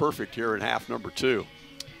pretty much perfect here in half number 2.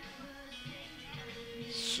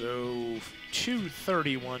 So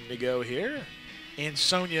 2:31 to go here.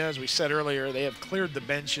 Ansonia, as we said earlier, they have cleared the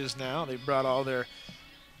benches now. They've brought all their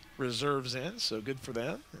reserves in, so good for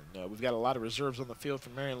them. And, we've got a lot of reserves on the field for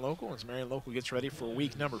Marion Local as Marion Local gets ready for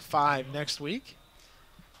week number 5 next week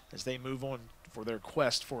as they move on for their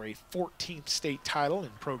quest for a 14th state title in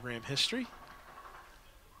program history.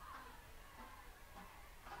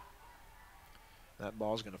 That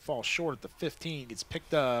ball is going to fall short at the 15, gets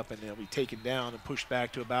picked up, and it'll be taken down and pushed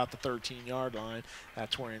back to about the 13-yard line.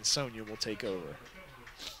 That's where Ansonia will take over.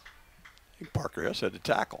 I think Parker Hess had to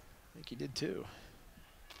tackle. I think he did too.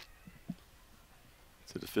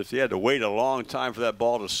 To the 50. He had to wait a long time for that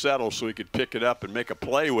ball to settle so he could pick it up and make a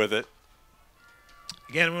play with it.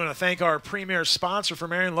 Again, we want to thank our premier sponsor for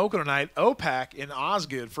Marion Local tonight, OPAC in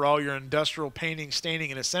Osgood. For all your industrial painting,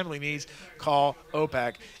 staining, and assembly needs, call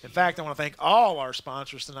OPAC. In fact, I want to thank all our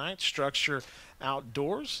sponsors tonight, Structure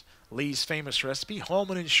Outdoors, Lee's Famous Recipe,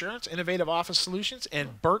 Holman Insurance, Innovative Office Solutions,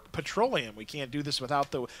 and Burke Petroleum. We can't do this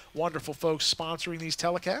without the wonderful folks sponsoring these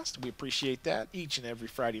telecasts. We appreciate that each and every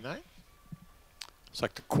Friday night. It's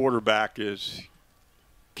like the quarterback is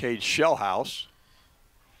Cade Shellhouse.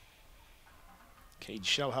 Cade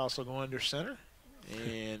Shellhouse will go under center.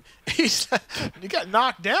 And he got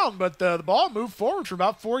knocked down, but the ball moved forward for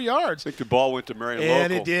about 4 yards. I think the ball went to Marion Local.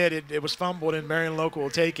 And it did. It was fumbled, and Marion Local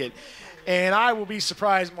will take it. And I will be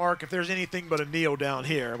surprised, Mark, if there's anything but a kneel down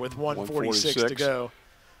here with 1:46 to go.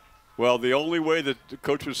 Well, the only way that the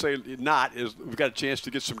coach would say not is we've got a chance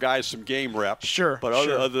to get some guys some game reps. Sure. But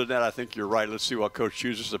other than that, I think you're right. Let's see what coach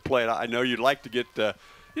chooses to play. I know you'd like to get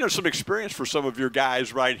some experience for some of your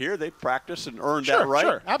guys right here. They practiced and earned that right.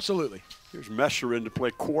 Sure, absolutely. Here's Messer in to play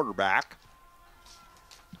quarterback.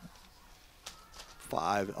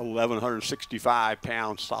 5'11",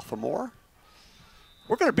 165-pound sophomore.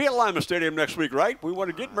 We're going to be at Lima Stadium next week, right? We want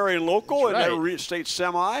to get Marion Local and that state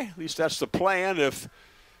semi. At least that's the plan. If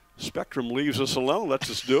Spectrum leaves us alone, lets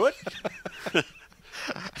us do it.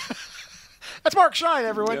 That's Mark Shine,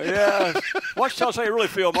 everyone. Yeah. Why don't you tell us how you really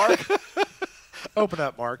feel, Mark? Open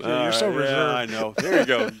up, Mark. You're so reserved. Yeah, I know. There you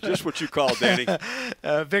go. Just what you call, Danny.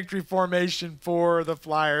 Victory formation for the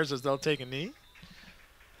Flyers as they'll take a knee.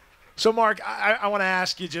 So, Mark, I want to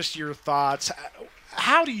ask you just your thoughts.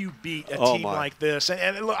 How do you beat a team like this?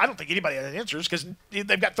 And look, I don't think anybody has answers because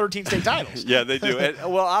they've got 13 state titles. Yeah, they do. And,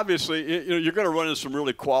 well, obviously, you're going to run into some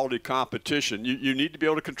really quality competition. You need to be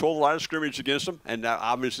able to control the line of scrimmage against them, and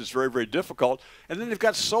obviously it's very, very difficult. And then they've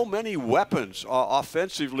got so many weapons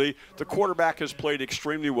offensively. The quarterback has played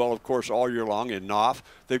extremely well, of course, all year long in Knopf.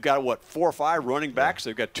 They've got, 4 or 5 running backs.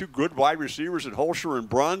 They've got 2 good wide receivers in Holscher and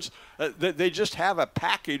Bruns. They just have a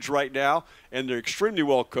package right now, and they're extremely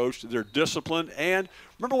well coached. They're disciplined. And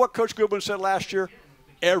remember what Coach Goodwin said last year?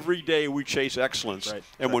 Every day we chase excellence.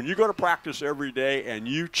 And when you go to practice every day and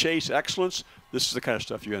you chase excellence, this is the kind of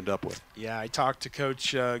stuff you end up with. Yeah, I talked to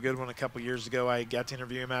Coach Goodwin a couple years ago. I got to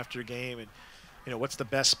interview him after a game, and what's the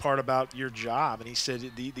best part about your job? And he said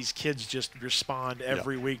these kids just respond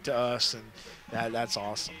every week to us, and that's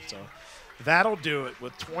awesome. So That'll do it.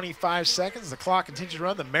 With 25 seconds, the clock continues to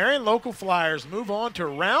run. The Marion local Flyers move on to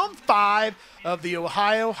round 5 of the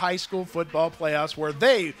Ohio High School Football Playoffs, where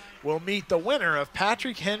they will meet the winner of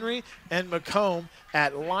Patrick Henry and Macomb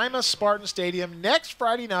at Lima Spartan Stadium next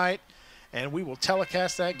Friday night. And we will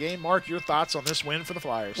telecast that game. Mark, your thoughts on this win for the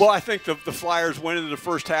Flyers? Well, I think the Flyers went into the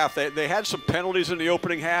first half. They had some penalties in the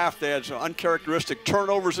opening half. They had some uncharacteristic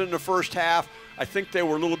turnovers in the first half. I think they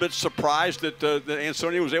were a little bit surprised that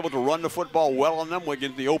Ansonia was able to run the football well on them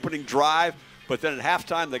in the opening drive. But then at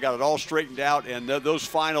halftime, they got it all straightened out. And those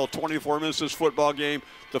final 24 minutes of this football game,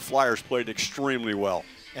 the Flyers played extremely well.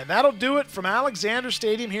 And that'll do it from Alexander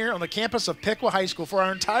Stadium here on the campus of Piqua High School. For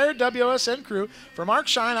our entire WSN crew, for Mark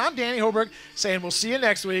Shine, I'm Danny Holbrook, saying we'll see you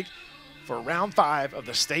next week for round 5 of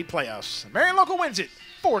the state playoffs. Marion Local wins it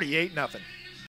 48-0.